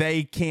needs.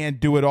 They can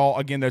do it all.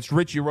 Again, that's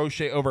Richie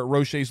Roche over at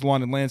Roche's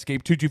Lawn and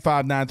Landscape,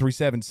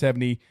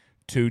 225-937-7220.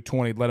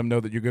 Let them know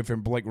that your good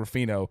friend Blake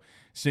Ruffino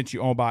sent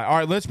you on by. All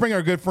right, let's bring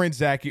our good friend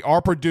Zachy,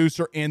 our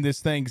producer in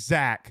this thing.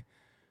 Zach,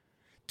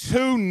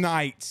 2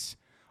 nights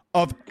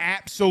of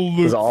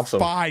absolute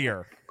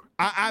fire.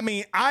 I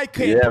mean, I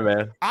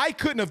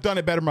couldn't have done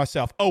it better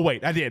myself. Oh,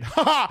 wait, I did.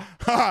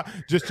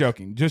 Just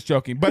joking.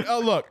 But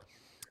look,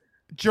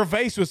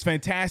 Gervais was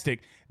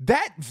fantastic.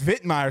 That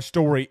Vittmeyer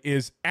story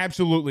is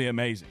absolutely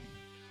amazing.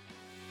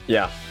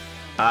 Yeah,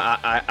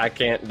 I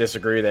can't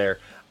disagree there.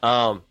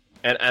 And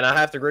I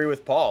have to agree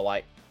with Paul.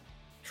 Like,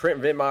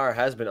 Trent Vittmeyer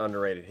has been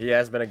underrated. He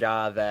has been a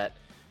guy that,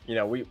 you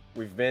know,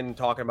 we've been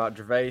talking about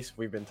Gervais.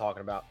 We've been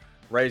talking about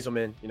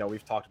Raiselman. You know,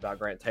 we've talked about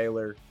Grant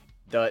Taylor,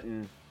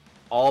 Dutton,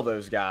 all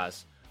those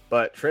guys.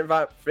 But Trent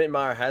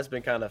Vittmeyer has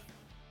been kind of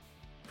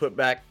put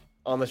back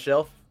on the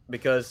shelf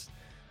because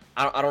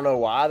I don't know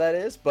why that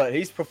is, but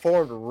he's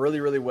performed really,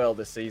 really well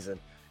this season.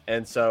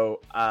 And so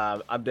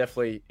I'm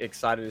definitely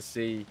excited to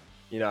see,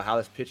 you know, how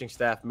this pitching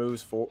staff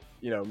moves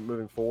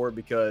moving forward,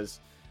 because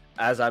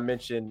as I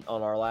mentioned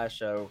on our last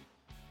show,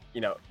 you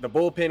know, the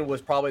bullpen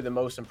was probably the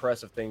most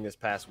impressive thing this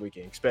past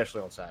weekend,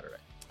 especially on Saturday.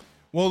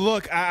 Well,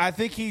 look, I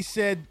think he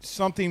said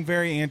something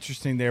very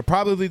interesting there.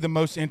 Probably the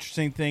most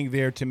interesting thing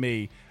there to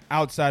me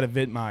outside of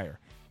Vittmeyer.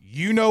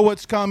 You know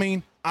what's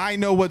coming. I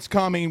know what's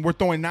coming. We're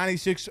throwing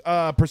 96%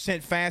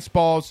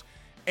 fastballs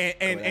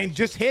and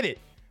just hit it.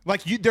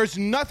 Like, there's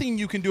nothing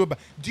you can do about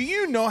it. Do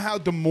you know how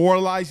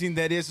demoralizing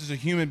that is as a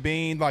human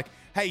being? Like,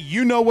 hey,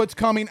 you know what's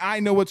coming. I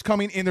know what's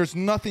coming, and there's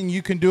nothing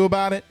you can do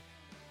about it.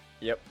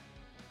 Yep.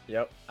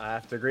 I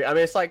have to agree. I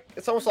mean,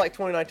 it's almost like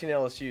 2019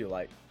 LSU.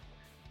 Like,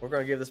 we're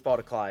going to give this ball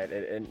to Clyde,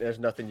 and there's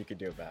nothing you can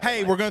do about it.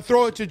 Hey, we're going to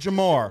throw it to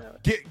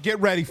Jamar. Get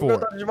ready for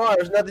it. Jamar,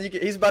 there's nothing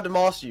he's about to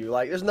moss you.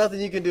 Like, there's nothing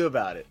you can do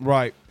about it.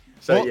 Right.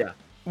 So, yeah.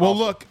 Well,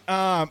 look,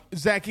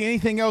 Zach,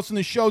 anything else in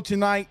the show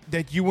tonight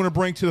that you want to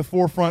bring to the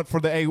forefront for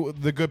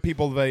the good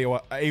people of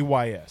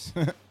AYS?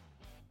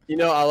 You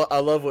know, I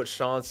love what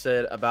Sean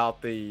said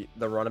about the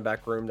running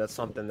back room. That's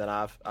something that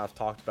I've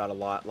talked about a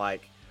lot.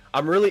 Like,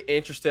 I'm really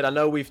interested. I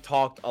know we've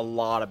talked a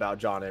lot about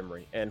John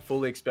Emery and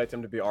fully expect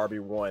him to be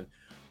RB1,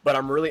 but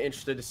I'm really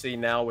interested to see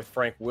now with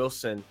Frank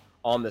Wilson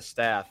on the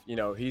staff. You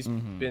know, he's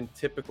been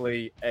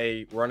typically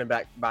a running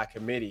back by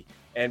committee.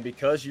 And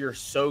because you're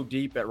so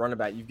deep at running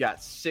back, you've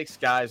got 6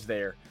 guys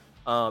there,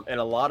 and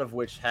a lot of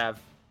which have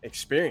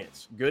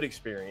experience, good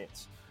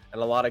experience,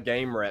 and a lot of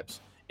game reps.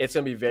 It's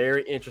going to be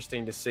very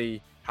interesting to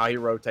see how he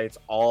rotates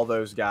all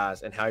those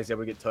guys and how he's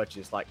able to get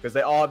touches, like, because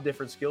they all have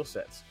different skill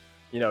sets.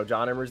 You know,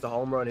 John Emery's the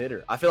home run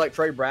hitter. I feel like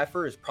Trey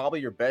Bradford is probably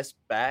your best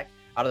back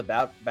out of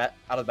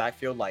the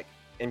backfield, like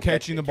in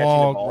catching the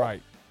ball,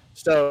 right?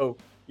 So,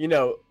 you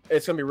know,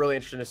 it's going to be really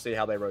interesting to see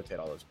how they rotate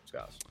all those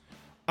guys.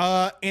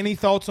 Any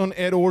thoughts on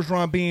Ed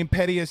Orgeron being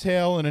petty as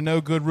hell and a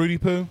no good Rudy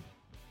Poo?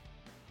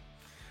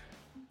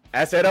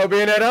 That's Edo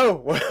being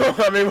Edo.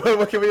 I mean,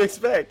 what can we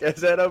expect?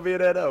 That's Edo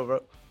being Edo,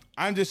 bro.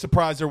 I'm just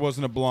surprised there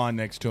wasn't a blonde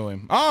next to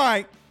him. All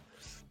right.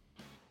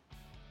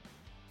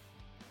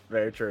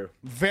 Very true.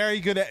 Very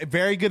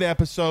good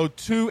episode.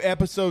 2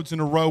 episodes in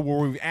a row where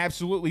we've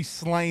absolutely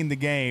slain the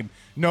game.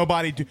 I don't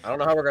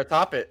know how we're going to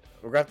top it.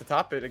 We're going to have to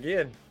top it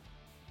again.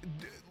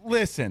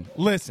 Listen,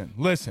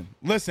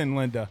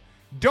 Linda.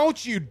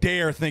 Don't you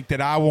dare think that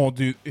I won't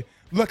do.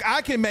 Look,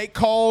 I can make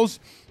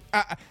calls,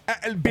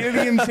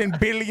 billions and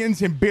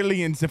billions and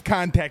billions of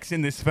contacts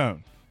in this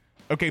phone.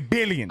 Okay,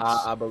 billions.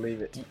 I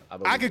believe it.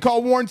 I could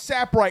call Warren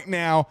Sapp right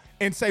now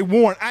and say,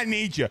 Warren, I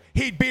need you.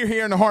 He'd be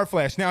here in the Heart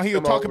Flash. Now,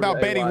 he'll talk about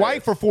Betty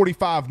White for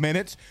 45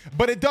 minutes,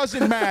 but it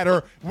doesn't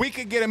matter. We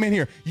could get him in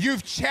here.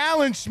 You've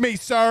challenged me,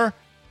 sir.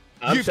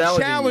 You've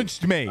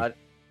challenged me. I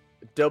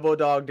double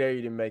dog dare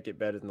you to make it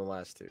better than the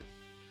last 2.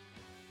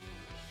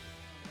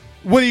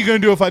 What are you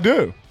going to do if I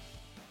do?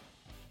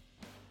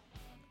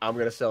 I'm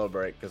going to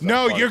celebrate.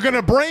 No, you're going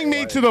to bring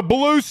me to the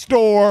Blue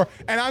Store,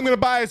 and I'm going to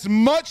buy as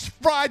much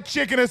fried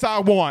chicken as I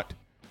want.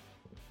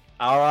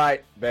 All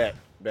right. Bet.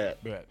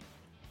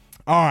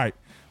 All right.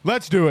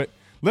 Let's do it.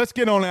 Let's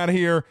get on out of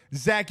here.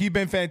 Zach, you've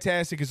been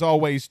fantastic as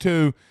always,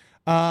 too.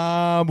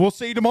 We'll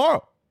see you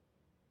tomorrow.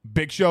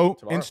 Big show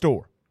in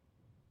store.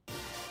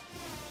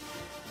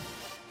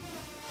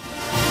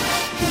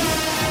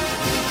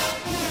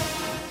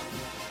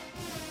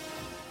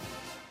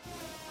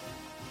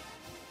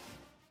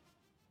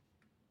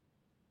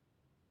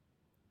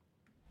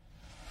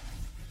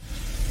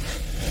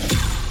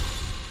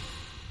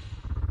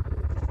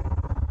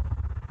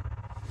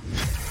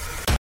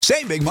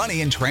 Save big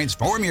money and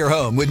transform your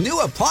home with new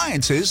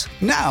appliances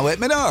now at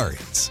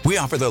Menards. We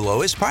offer the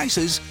lowest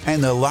prices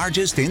and the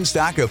largest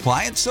in-stock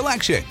appliance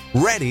selection.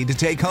 Ready to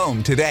take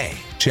home today.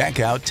 Check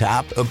out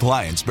top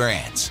appliance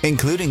brands,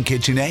 including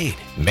KitchenAid,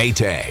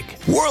 Maytag,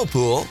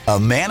 Whirlpool,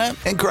 Amana,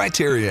 and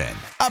Criterion.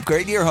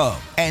 Upgrade your home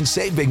and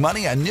save big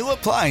money on new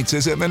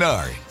appliances at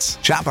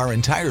Menards. Shop our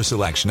entire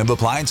selection of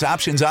appliance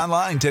options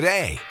online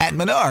today at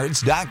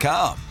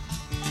Menards.com.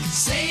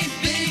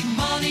 Save big